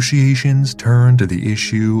negotiations turned to the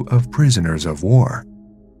issue of prisoners of war.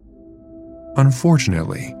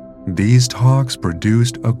 Unfortunately, these talks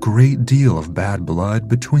produced a great deal of bad blood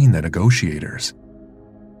between the negotiators.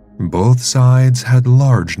 Both sides had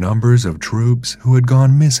large numbers of troops who had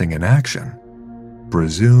gone missing in action,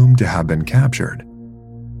 presumed to have been captured.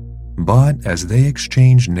 But as they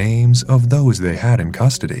exchanged names of those they had in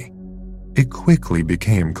custody, it quickly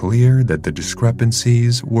became clear that the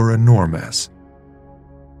discrepancies were enormous.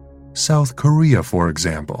 South Korea, for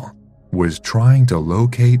example, was trying to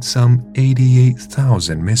locate some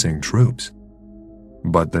 88,000 missing troops,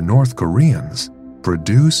 but the North Koreans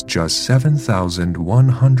produced just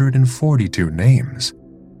 7,142 names,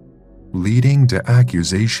 leading to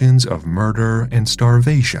accusations of murder and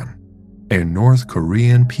starvation in North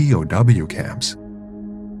Korean POW camps.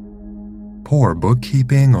 Poor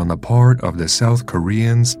bookkeeping on the part of the South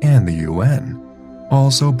Koreans and the UN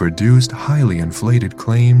also produced highly inflated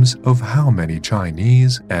claims of how many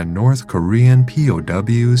Chinese and North Korean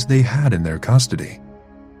POWs they had in their custody,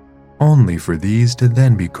 only for these to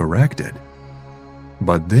then be corrected.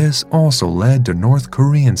 But this also led to North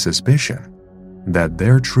Korean suspicion that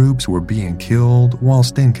their troops were being killed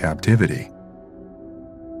whilst in captivity.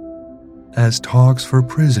 As talks for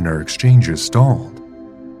prisoner exchanges stalled,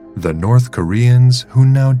 the North Koreans, who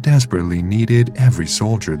now desperately needed every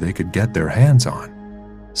soldier they could get their hands on,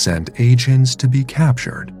 sent agents to be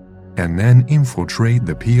captured and then infiltrate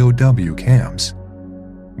the POW camps,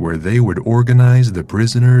 where they would organize the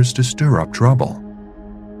prisoners to stir up trouble.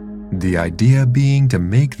 The idea being to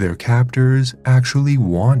make their captors actually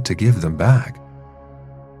want to give them back.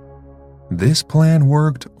 This plan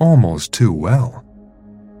worked almost too well,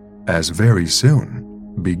 as very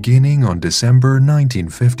soon, beginning on December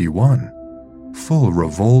 1951, full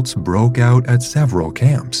revolts broke out at several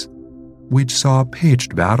camps, which saw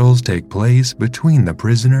pitched battles take place between the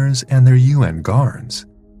prisoners and their UN guards.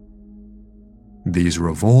 These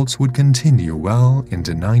revolts would continue well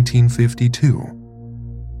into 1952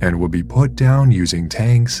 and would be put down using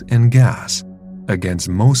tanks and gas against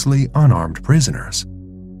mostly unarmed prisoners,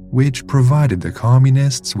 which provided the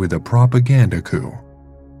communists with a propaganda coup.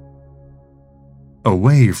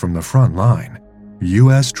 Away from the front line,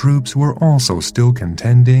 US troops were also still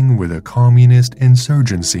contending with a communist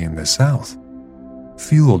insurgency in the south,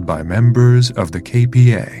 fueled by members of the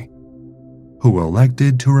KPA, who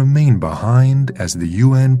elected to remain behind as the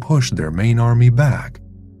UN pushed their main army back.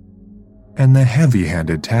 And the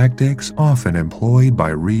heavy-handed tactics often employed by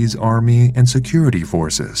Rhee's army and security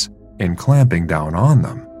forces in clamping down on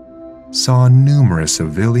them saw numerous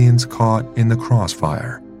civilians caught in the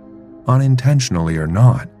crossfire, unintentionally or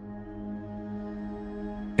not.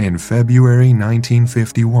 In February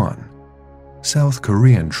 1951, South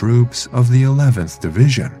Korean troops of the 11th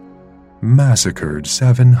Division massacred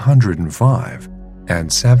 705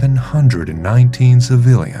 and 719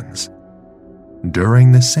 civilians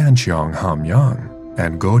during the Sancheong Hamyang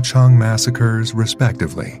and Gocheong massacres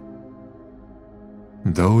respectively.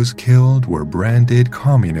 Those killed were branded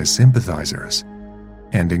communist sympathizers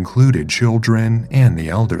and included children and the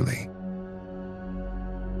elderly.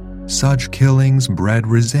 Such killings bred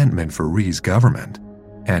resentment for Rhee's government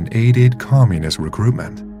and aided communist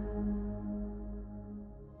recruitment.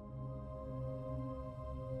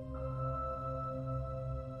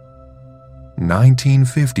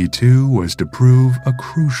 (1952) was to prove a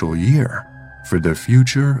crucial year for the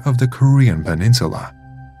future of the Korean Peninsula.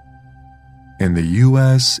 In the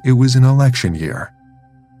US, it was an election year,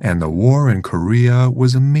 and the war in Korea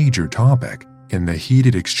was a major topic in the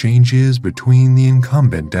heated exchanges between the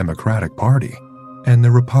incumbent Democratic Party and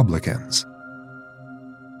the Republicans.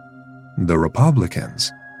 The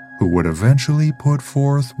Republicans, who would eventually put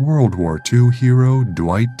forth World War II hero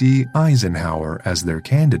Dwight D. Eisenhower as their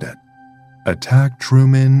candidate, attacked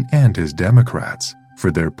Truman and his Democrats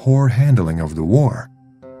for their poor handling of the war,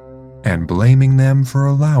 and blaming them for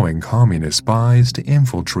allowing communist spies to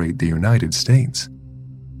infiltrate the United States,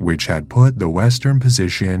 which had put the Western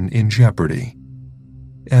position in jeopardy,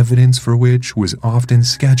 evidence for which was often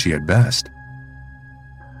sketchy at best.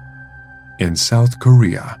 In South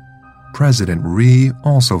Korea, President Rhee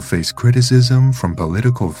also faced criticism from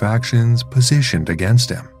political factions positioned against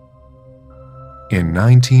him. In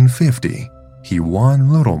 1950, he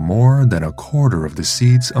won little more than a quarter of the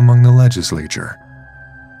seats among the legislature,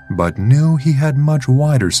 but knew he had much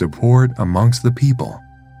wider support amongst the people.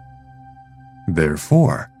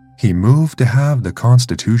 Therefore, he moved to have the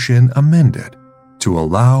Constitution amended to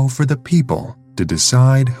allow for the people to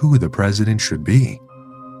decide who the president should be,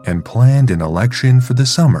 and planned an election for the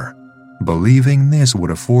summer, believing this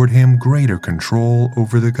would afford him greater control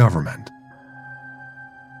over the government.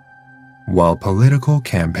 While political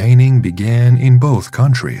campaigning began in both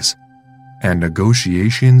countries, and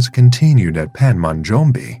negotiations continued at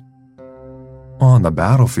Panmunjombe, on the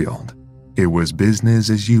battlefield, it was business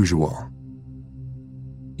as usual.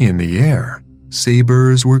 In the air,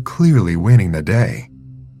 sabers were clearly winning the day.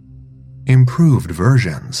 Improved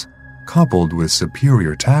versions, coupled with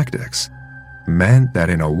superior tactics, meant that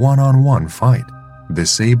in a one-on-one fight, the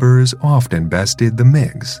sabers often bested the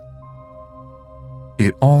MiGs.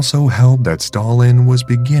 It also helped that Stalin was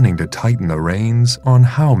beginning to tighten the reins on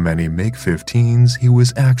how many MiG-15s he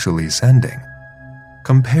was actually sending,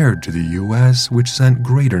 compared to the US, which sent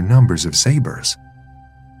greater numbers of sabers.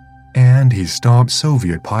 And he stopped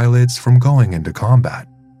Soviet pilots from going into combat.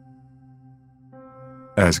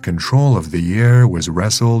 As control of the air was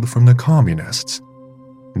wrestled from the communists,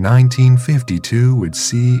 1952 would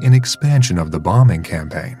see an expansion of the bombing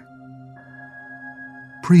campaign.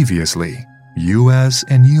 Previously, US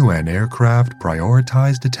and UN aircraft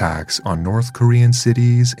prioritized attacks on North Korean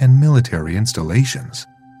cities and military installations,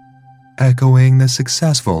 echoing the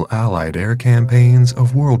successful Allied air campaigns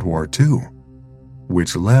of World War II,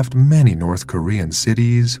 which left many North Korean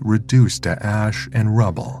cities reduced to ash and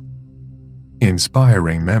rubble,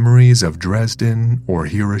 inspiring memories of Dresden or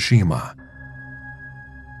Hiroshima.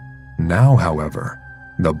 Now, however,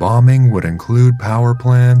 the bombing would include power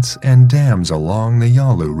plants and dams along the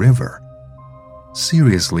Yalu River,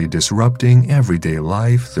 seriously disrupting everyday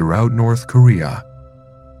life throughout North Korea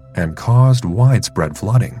and caused widespread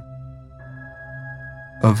flooding.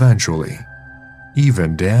 Eventually,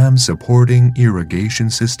 even dams supporting irrigation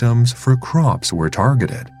systems for crops were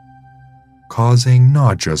targeted, causing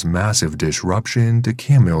not just massive disruption to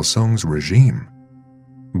Kim Il-sung's regime,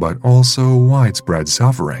 but also widespread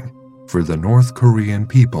suffering for the North Korean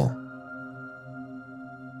people.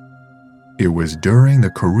 It was during the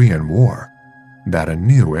Korean War that a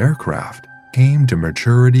new aircraft came to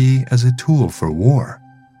maturity as a tool for war.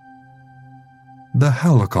 The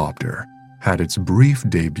helicopter had its brief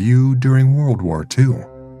debut during World War II,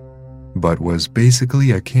 but was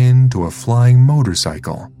basically akin to a flying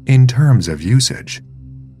motorcycle in terms of usage.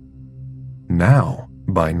 Now,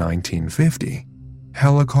 by 1950,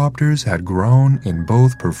 helicopters had grown in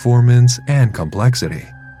both performance and complexity.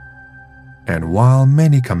 And while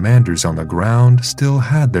many commanders on the ground still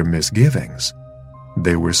had their misgivings,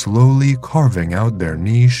 they were slowly carving out their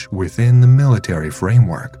niche within the military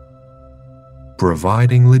framework,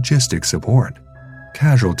 providing logistic support,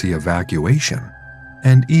 casualty evacuation,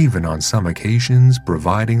 and even on some occasions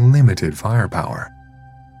providing limited firepower.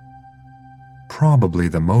 Probably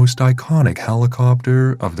the most iconic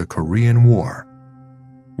helicopter of the Korean War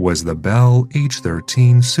was the Bell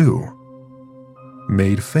H-13 Sioux,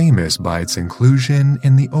 made famous by its inclusion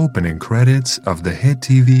in the opening credits of the hit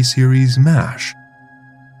TV series MASH,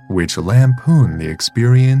 which lampooned the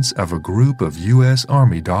experience of a group of US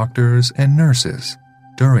Army doctors and nurses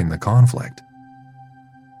during the conflict.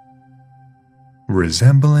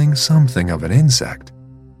 Resembling something of an insect,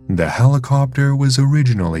 the helicopter was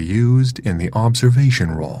originally used in the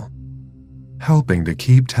observation role, helping to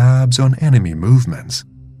keep tabs on enemy movements.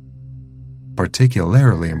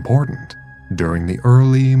 Particularly important during the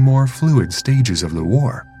early, more fluid stages of the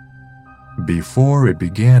war, before it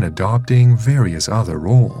began adopting various other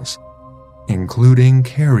roles, including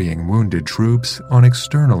carrying wounded troops on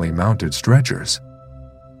externally mounted stretchers.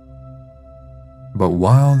 But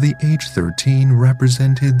while the H-13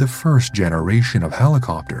 represented the first generation of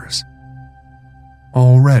helicopters,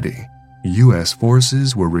 already US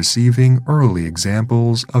forces were receiving early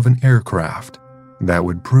examples of an aircraft that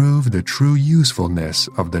would prove the true usefulness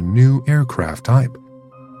of the new aircraft type.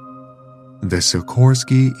 The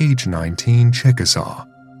Sikorsky H-19 Chickasaw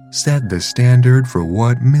set the standard for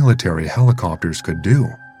what military helicopters could do,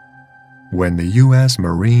 when the US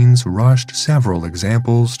Marines rushed several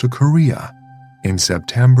examples to Korea in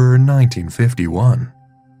September 1951.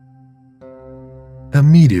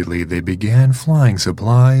 Immediately they began flying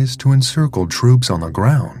supplies to encircle troops on the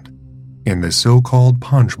ground in the so-called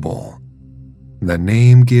Punch Bowl, the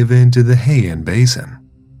name given to the Heian Basin.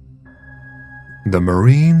 The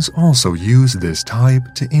Marines also used this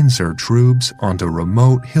type to insert troops onto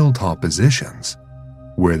remote hilltop positions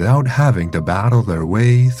without having to battle their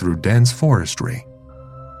way through dense forestry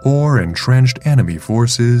or entrenched enemy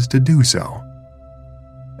forces to do so,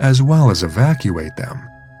 as well as evacuate them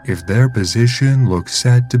if their position looked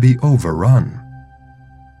set to be overrun,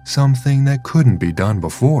 something that couldn't be done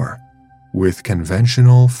before with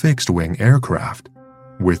conventional fixed-wing aircraft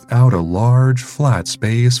without a large, flat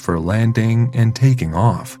space for landing and taking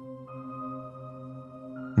off.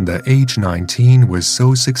 The H-19 was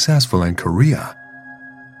so successful in Korea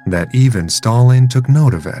that even Stalin took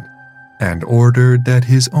note of it and ordered that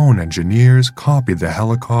his own engineers copy the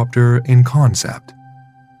helicopter in concept,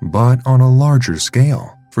 but on a larger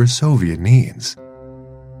scale for Soviet needs.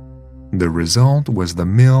 The result was the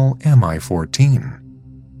MiL Mi-14,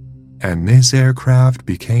 and this aircraft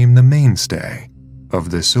became the mainstay of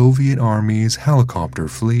the Soviet Army's helicopter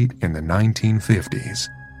fleet in the 1950s.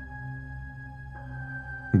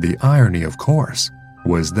 The irony, of course,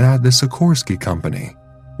 was that the Sikorsky Company,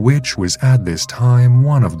 which was at this time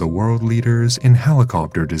one of the world leaders in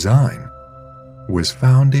helicopter design, was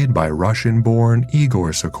founded by Russian-born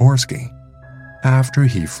Igor Sikorsky after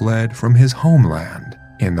he fled from his homeland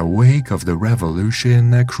in the wake of the revolution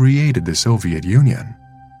that created the Soviet Union.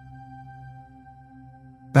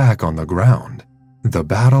 Back on the ground, The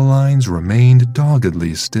battle lines remained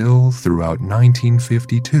doggedly still throughout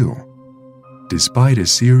 1952, despite a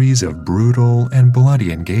series of brutal and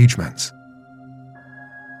bloody engagements.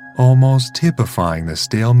 Almost typifying the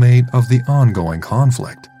stalemate of the ongoing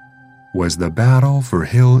conflict was the battle for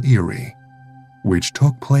Hill Erie, which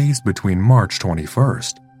took place between March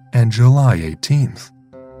 21st and July 18th,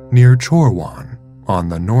 near Chorwan on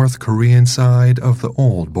the North Korean side of the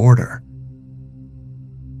old border.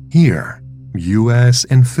 Here, U.S.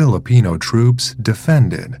 and Filipino troops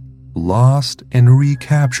defended, lost, and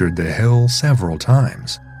recaptured the hill several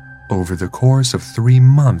times over the course of 3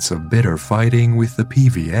 months of bitter fighting with the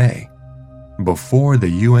PVA, before the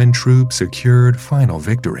UN troops secured final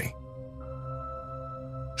victory.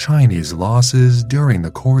 Chinese losses during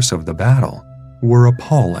the course of the battle were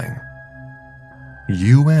appalling.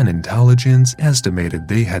 UN intelligence estimated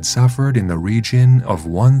they had suffered in the region of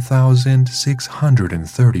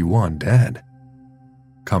 1,631 dead,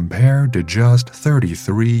 compared to just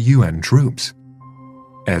 33 UN troops,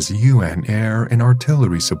 as UN air and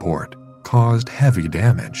artillery support caused heavy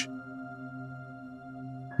damage.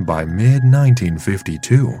 By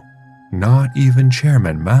mid-1952, not even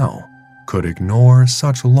Chairman Mao could ignore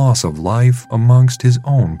such loss of life amongst his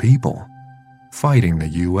own people, fighting the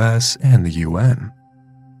US and the UN.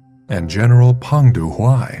 And General Peng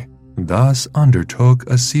Dehuai thus undertook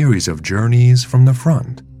a series of journeys from the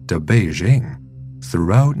front to Beijing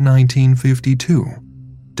throughout 1952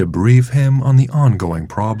 to brief him on the ongoing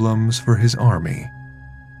problems for his army.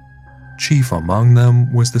 Chief among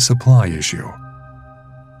them was the supply issue.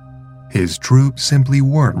 His troops simply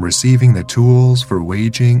weren't receiving the tools for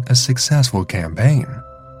waging a successful campaign,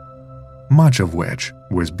 much of which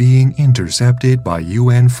was being intercepted by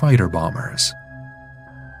UN fighter bombers.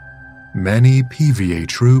 Many PVA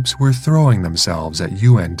troops were throwing themselves at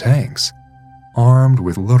UN tanks, armed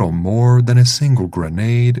with little more than a single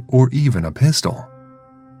grenade or even a pistol.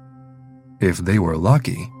 If they were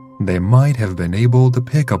lucky, they might have been able to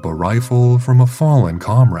pick up a rifle from a fallen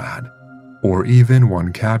comrade, or even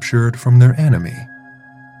one captured from their enemy.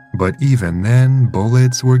 But even then,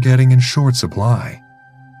 bullets were getting in short supply.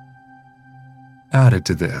 Added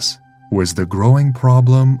to this was the growing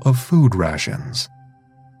problem of food rations.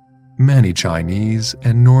 Many Chinese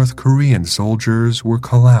and North Korean soldiers were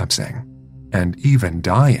collapsing and even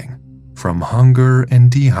dying from hunger and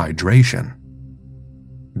dehydration.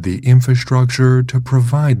 The infrastructure to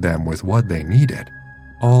provide them with what they needed,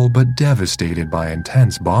 all but devastated by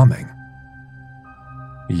intense bombing.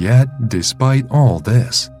 Yet, despite all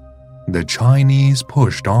this, the Chinese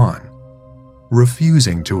pushed on,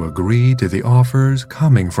 refusing to agree to the offers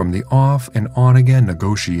coming from the off and on-again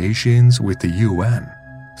negotiations with the UN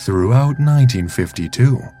throughout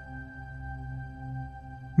 1952.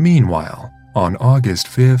 Meanwhile, on August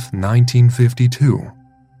 5, 1952,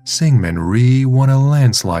 Syngman Rhee won a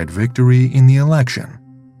landslide victory in the election,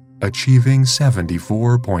 achieving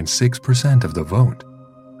 74.6% of the vote.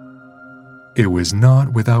 It was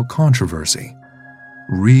not without controversy,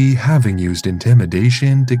 Rhee having used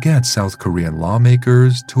intimidation to get South Korean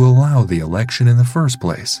lawmakers to allow the election in the first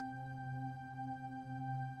place.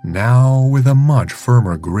 Now, with a much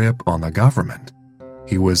firmer grip on the government,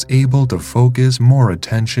 he was able to focus more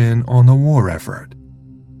attention on the war effort.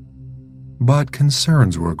 But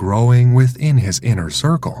concerns were growing within his inner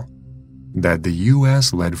circle that the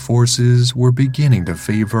US-led forces were beginning to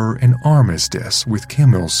favor an armistice with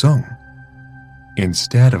Kim Il-sung,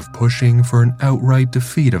 instead of pushing for an outright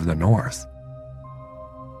defeat of the North.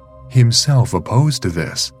 Himself opposed to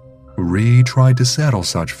this, Rhee tried to settle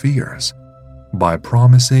such fears by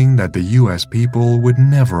promising that the US people would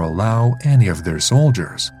never allow any of their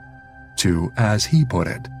soldiers to, as he put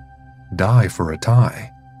it, die for a tie.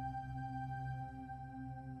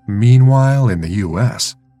 Meanwhile, in the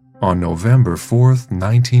US, on November 4,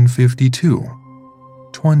 1952,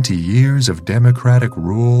 20 years of Democratic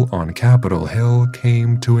rule on Capitol Hill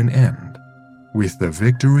came to an end, with the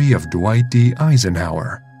victory of Dwight D.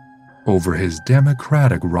 Eisenhower over his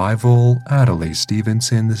Democratic rival Adlai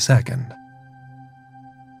Stevenson II.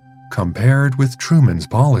 Compared with Truman's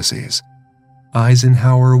policies,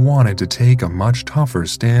 Eisenhower wanted to take a much tougher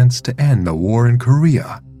stance to end the war in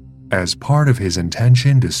Korea as part of his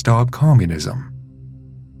intention to stop communism,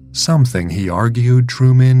 something he argued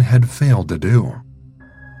Truman had failed to do.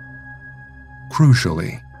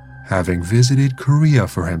 Crucially, having visited Korea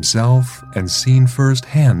for himself and seen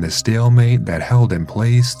firsthand the stalemate that held in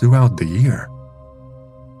place throughout the year,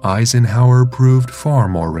 Eisenhower proved far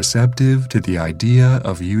more receptive to the idea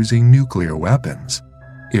of using nuclear weapons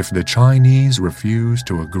if the Chinese refused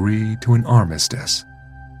to agree to an armistice.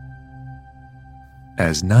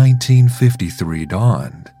 As 1953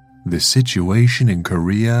 dawned, the situation in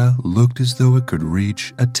Korea looked as though it could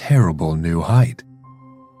reach a terrible new height.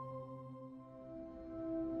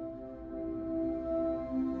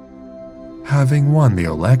 Having won the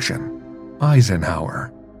election,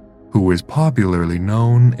 Eisenhower, who was popularly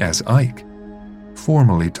known as Ike,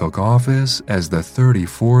 formally took office as the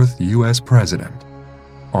 34th U.S. President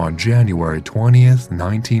on January 20th,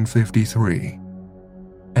 1953.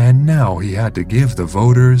 And now he had to give the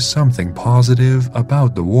voters something positive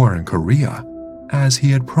about the war in Korea, as he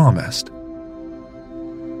had promised.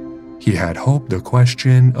 He had hoped the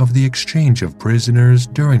question of the exchange of prisoners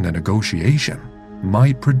during the negotiation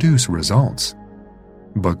might produce results,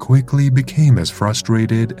 but quickly became as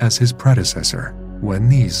frustrated as his predecessor when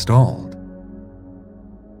these stalled.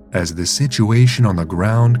 As the situation on the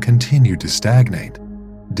ground continued to stagnate,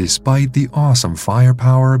 despite the awesome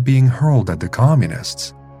firepower being hurled at the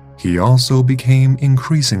communists, he also became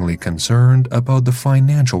increasingly concerned about the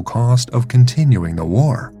financial cost of continuing the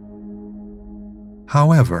war.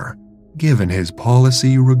 However, given his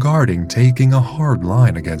policy regarding taking a hard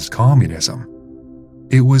line against communism,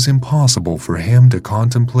 it was impossible for him to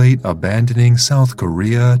contemplate abandoning South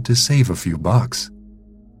Korea to save a few bucks.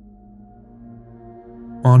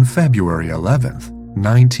 On February 11th,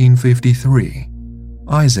 1953,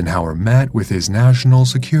 Eisenhower met with his National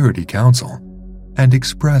Security Council and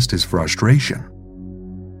expressed his frustration,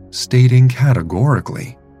 stating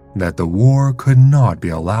categorically that the war could not be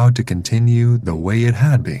allowed to continue the way it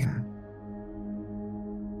had been.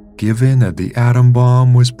 Given that the atom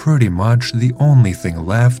bomb was pretty much the only thing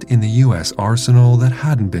left in the U.S. arsenal that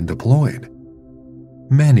hadn't been deployed,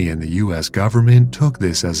 many in the U.S. government took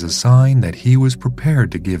this as a sign that he was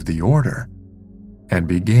prepared to give the order, and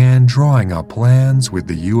began drawing up plans with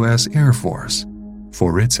the U.S. Air Force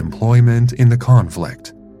for its employment in the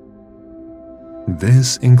conflict.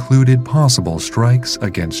 This included possible strikes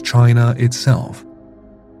against China itself.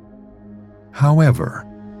 However,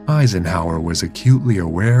 Eisenhower was acutely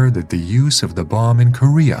aware that the use of the bomb in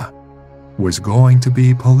Korea was going to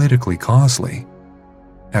be politically costly,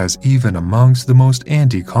 as even amongst the most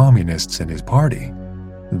anti-communists in his party,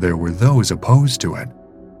 there were those opposed to it,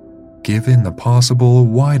 given the possible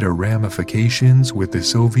wider ramifications with the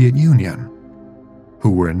Soviet Union, who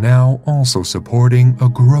were now also supporting a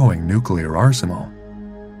growing nuclear arsenal.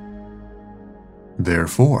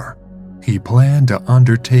 Therefore, he planned to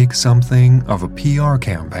undertake something of a PR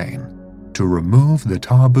campaign to remove the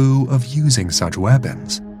taboo of using such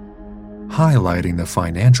weapons, highlighting the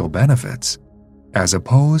financial benefits, as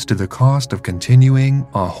opposed to the cost of continuing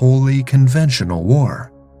a wholly conventional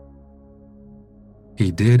war. He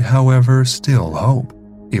did, however, still hope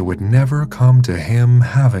it would never come to him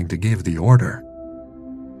having to give the order.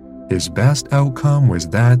 His best outcome was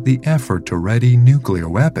that the effort to ready nuclear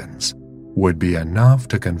weapons would be enough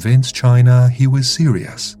to convince China he was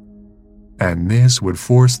serious, and this would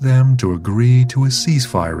force them to agree to a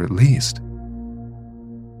ceasefire at least.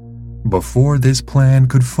 Before this plan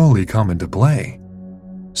could fully come into play,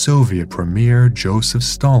 Soviet Premier Joseph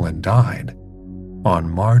Stalin died on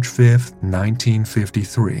March 5,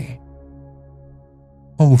 1953.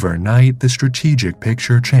 Overnight, the strategic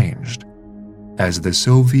picture changed, as the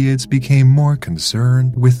Soviets became more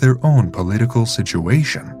concerned with their own political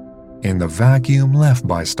situation in the vacuum left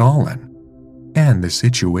by Stalin, and the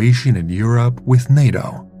situation in Europe with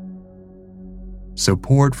NATO.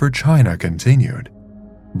 Support for China continued,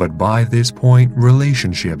 but by this point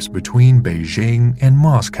relationships between Beijing and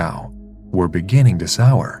Moscow were beginning to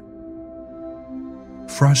sour.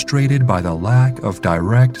 Frustrated by the lack of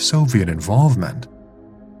direct Soviet involvement,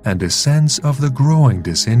 and a sense of the growing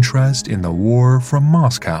disinterest in the war from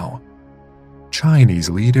Moscow, Chinese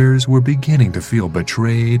leaders were beginning to feel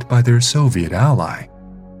betrayed by their Soviet ally,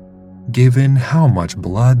 given how much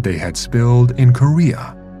blood they had spilled in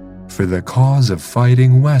Korea for the cause of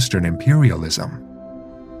fighting Western imperialism.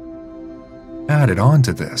 Added on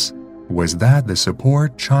to this was that the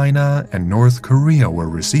support China and North Korea were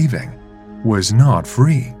receiving was not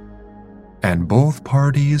free, and both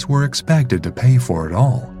parties were expected to pay for it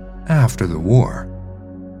all after the war.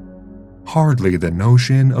 Hardly the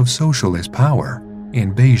notion of socialist power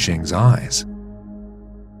in Beijing's eyes.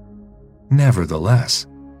 Nevertheless,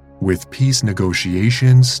 with peace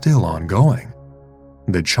negotiations still ongoing,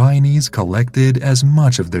 the Chinese collected as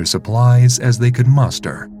much of their supplies as they could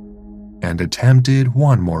muster and attempted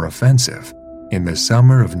one more offensive in the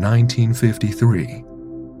summer of 1953,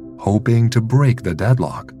 hoping to break the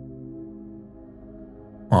deadlock.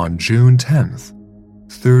 On June 10th,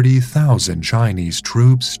 30,000 Chinese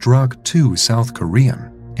troops struck 2 South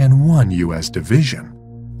Korean and 1 U.S. division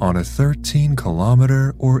on a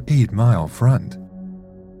 13-kilometer or 8-mile front,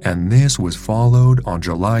 and this was followed on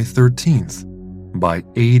July 13th by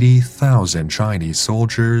 80,000 Chinese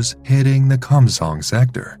soldiers hitting the Kumsong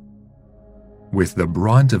sector, with the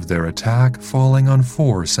brunt of their attack falling on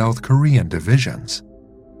 4 South Korean divisions.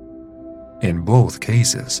 In both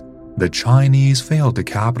cases, the Chinese failed to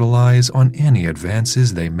capitalize on any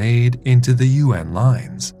advances they made into the UN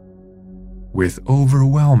lines, with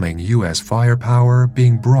overwhelming US firepower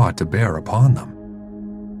being brought to bear upon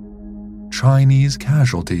them. Chinese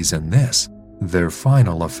casualties in this, their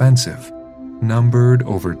final offensive, numbered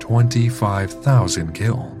over 25,000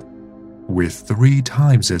 killed, with 3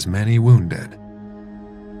 times as many wounded.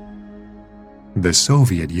 The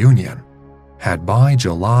Soviet Union had by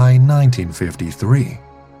July 1953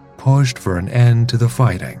 pushed for an end to the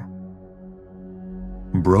fighting.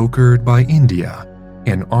 Brokered by India,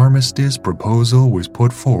 an armistice proposal was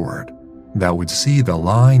put forward that would see the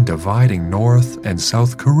line dividing North and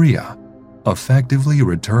South Korea effectively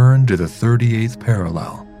return to the 38th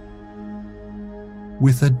parallel.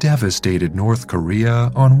 With a devastated North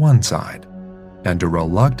Korea on one side and a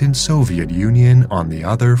reluctant Soviet Union on the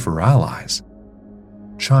other for allies,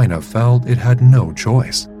 China felt it had no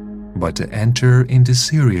choice but to enter into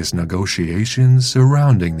serious negotiations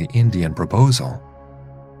surrounding the Indian proposal.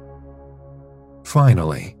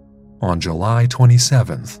 Finally, on July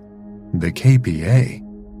 27th, the KPA,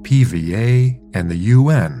 PVA, and the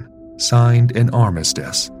UN signed an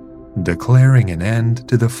armistice, declaring an end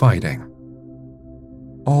to the fighting.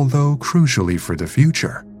 Although crucially for the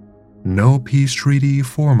future, no peace treaty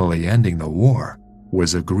formally ending the war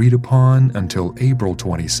was agreed upon until April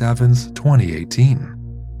 27, 2018.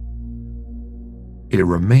 It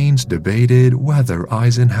remains debated whether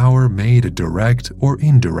Eisenhower made a direct or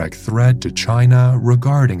indirect threat to China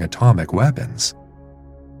regarding atomic weapons,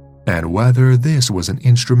 and whether this was an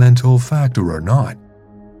instrumental factor or not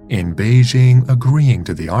in Beijing agreeing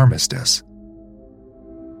to the armistice.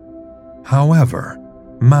 However,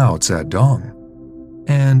 Mao Zedong,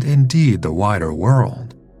 and indeed the wider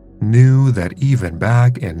world, knew that even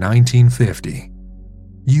back in 1950,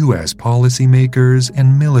 US policymakers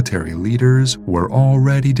and military leaders were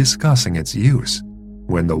already discussing its use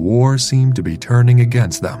when the war seemed to be turning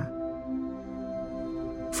against them.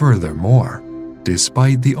 Furthermore,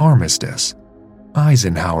 despite the armistice,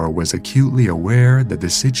 Eisenhower was acutely aware that the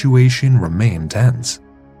situation remained tense,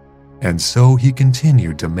 and so he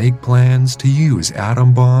continued to make plans to use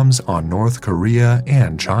atom bombs on North Korea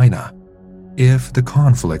and China if the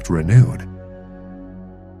conflict renewed.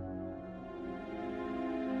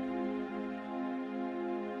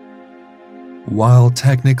 While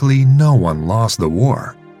technically no one lost the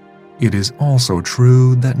war, it is also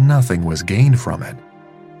true that nothing was gained from it.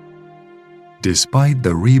 Despite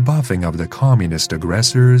the rebuffing of the communist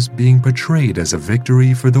aggressors being portrayed as a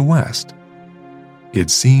victory for the West, it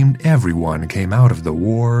seemed everyone came out of the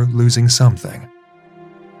war losing something.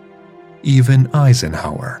 Even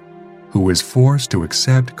Eisenhower, who was forced to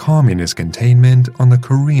accept communist containment on the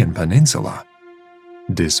Korean Peninsula,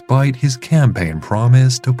 despite his campaign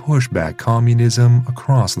promise to push back communism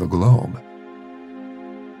across the globe.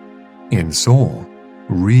 In Seoul,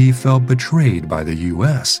 Ri felt betrayed by the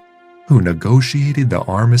US, who negotiated the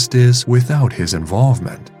armistice without his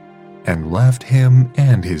involvement, and left him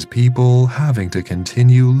and his people having to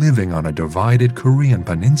continue living on a divided Korean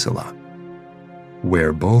peninsula,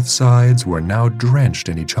 where both sides were now drenched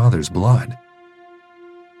in each other's blood.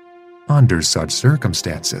 Under such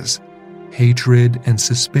circumstances, hatred and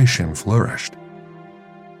suspicion flourished,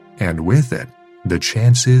 and with it, the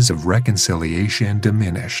chances of reconciliation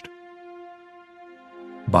diminished.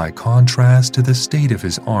 By contrast to the state of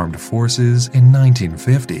his armed forces in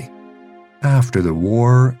 1950, after the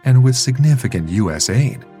war and with significant US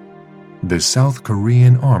aid, the South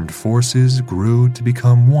Korean armed forces grew to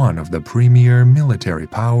become one of the premier military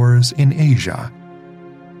powers in Asia,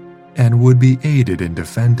 and would be aided in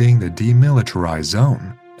defending the demilitarized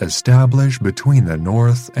zone established between the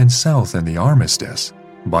North and South in the armistice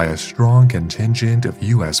by a strong contingent of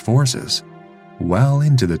US forces well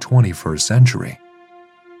into the 21st century.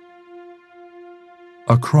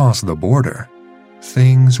 Across the border,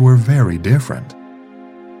 things were very different.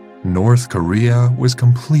 North Korea was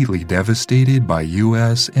completely devastated by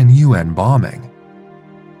US and UN bombing.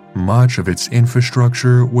 Much of its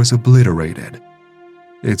infrastructure was obliterated,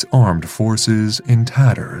 its armed forces in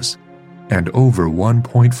tatters, and over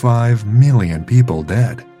 1.5 million people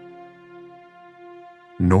dead.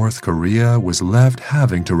 North Korea was left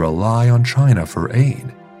having to rely on China for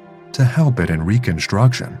aid to help it in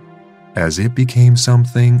reconstruction, as it became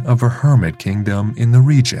something of a hermit kingdom in the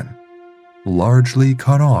region, largely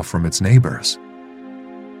cut off from its neighbors.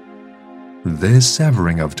 This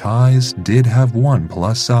severing of ties did have one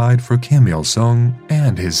plus side for Kim Il-sung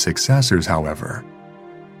and his successors, however,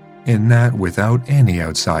 in that without any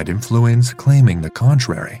outside influence claiming the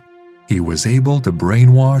contrary, he was able to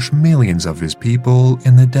brainwash millions of his people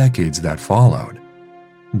in the decades that followed,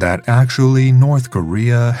 that actually North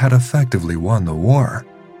Korea had effectively won the war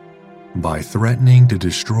by threatening to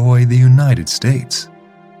destroy the United States.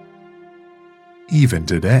 Even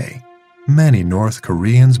today, many North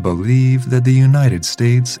Koreans believe that the United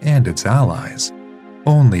States and its allies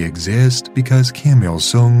only exist because Kim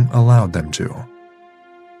Il-sung allowed them to.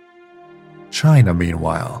 China,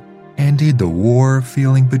 meanwhile, ended the war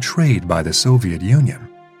feeling betrayed by the Soviet Union,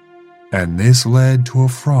 and this led to a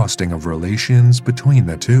frosting of relations between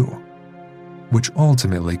the two, which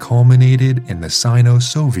ultimately culminated in the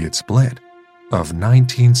Sino-Soviet split of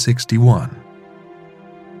 1961,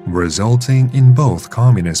 resulting in both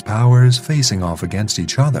communist powers facing off against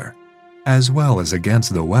each other, as well as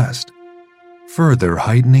against the West, further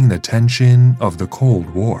heightening the tension of the Cold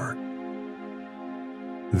War.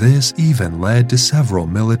 This even led to several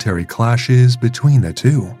military clashes between the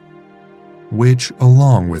two, which,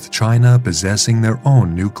 along with China possessing their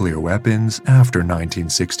own nuclear weapons after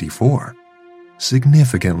 1964,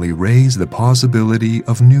 significantly raised the possibility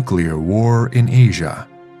of nuclear war in Asia.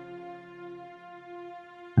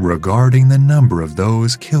 Regarding the number of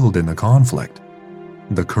those killed in the conflict,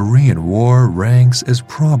 the Korean War ranks as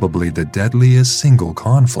probably the deadliest single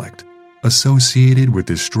conflict associated with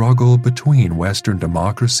the struggle between Western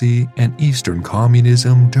democracy and Eastern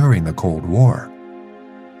communism during the Cold War.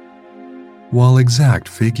 While exact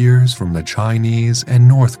figures from the Chinese and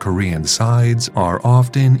North Korean sides are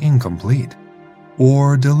often incomplete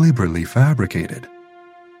or deliberately fabricated,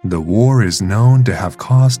 the war is known to have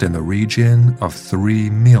cost in the region of 3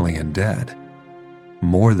 million dead,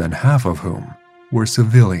 more than half of whom were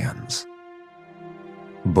civilians.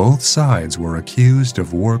 Both sides were accused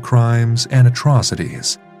of war crimes and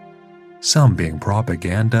atrocities, some being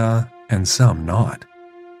propaganda and some not.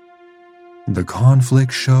 The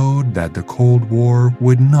conflict showed that the Cold War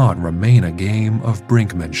would not remain a game of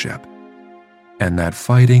brinkmanship, and that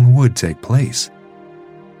fighting would take place.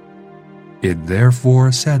 It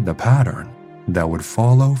therefore set the pattern that would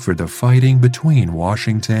follow for the fighting between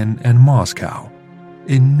Washington and Moscow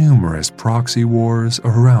in numerous proxy wars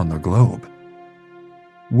around the globe,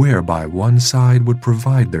 whereby one side would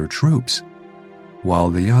provide their troops, while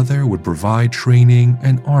the other would provide training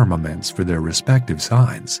and armaments for their respective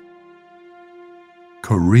sides.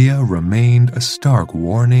 Korea remained a stark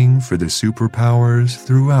warning for the superpowers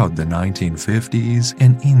throughout the 1950s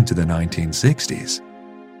and into the 1960s.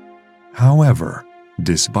 However,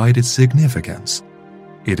 despite its significance,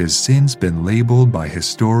 it has since been labeled by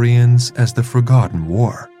historians as the Forgotten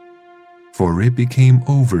War, for it became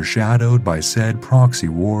overshadowed by said proxy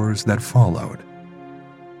wars that followed,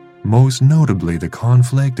 most notably the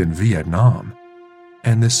conflict in Vietnam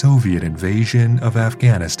and the Soviet invasion of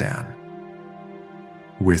Afghanistan.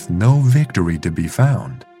 With no victory to be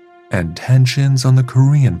found, and tensions on the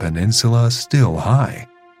Korean peninsula still high,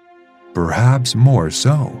 perhaps more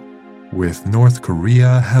so, with North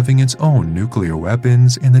Korea having its own nuclear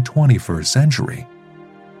weapons in the 21st century.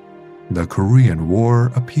 The Korean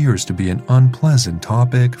War appears to be an unpleasant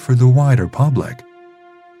topic for the wider public,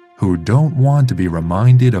 who don't want to be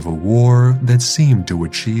reminded of a war that seemed to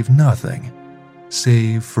achieve nothing,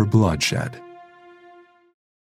 save for bloodshed.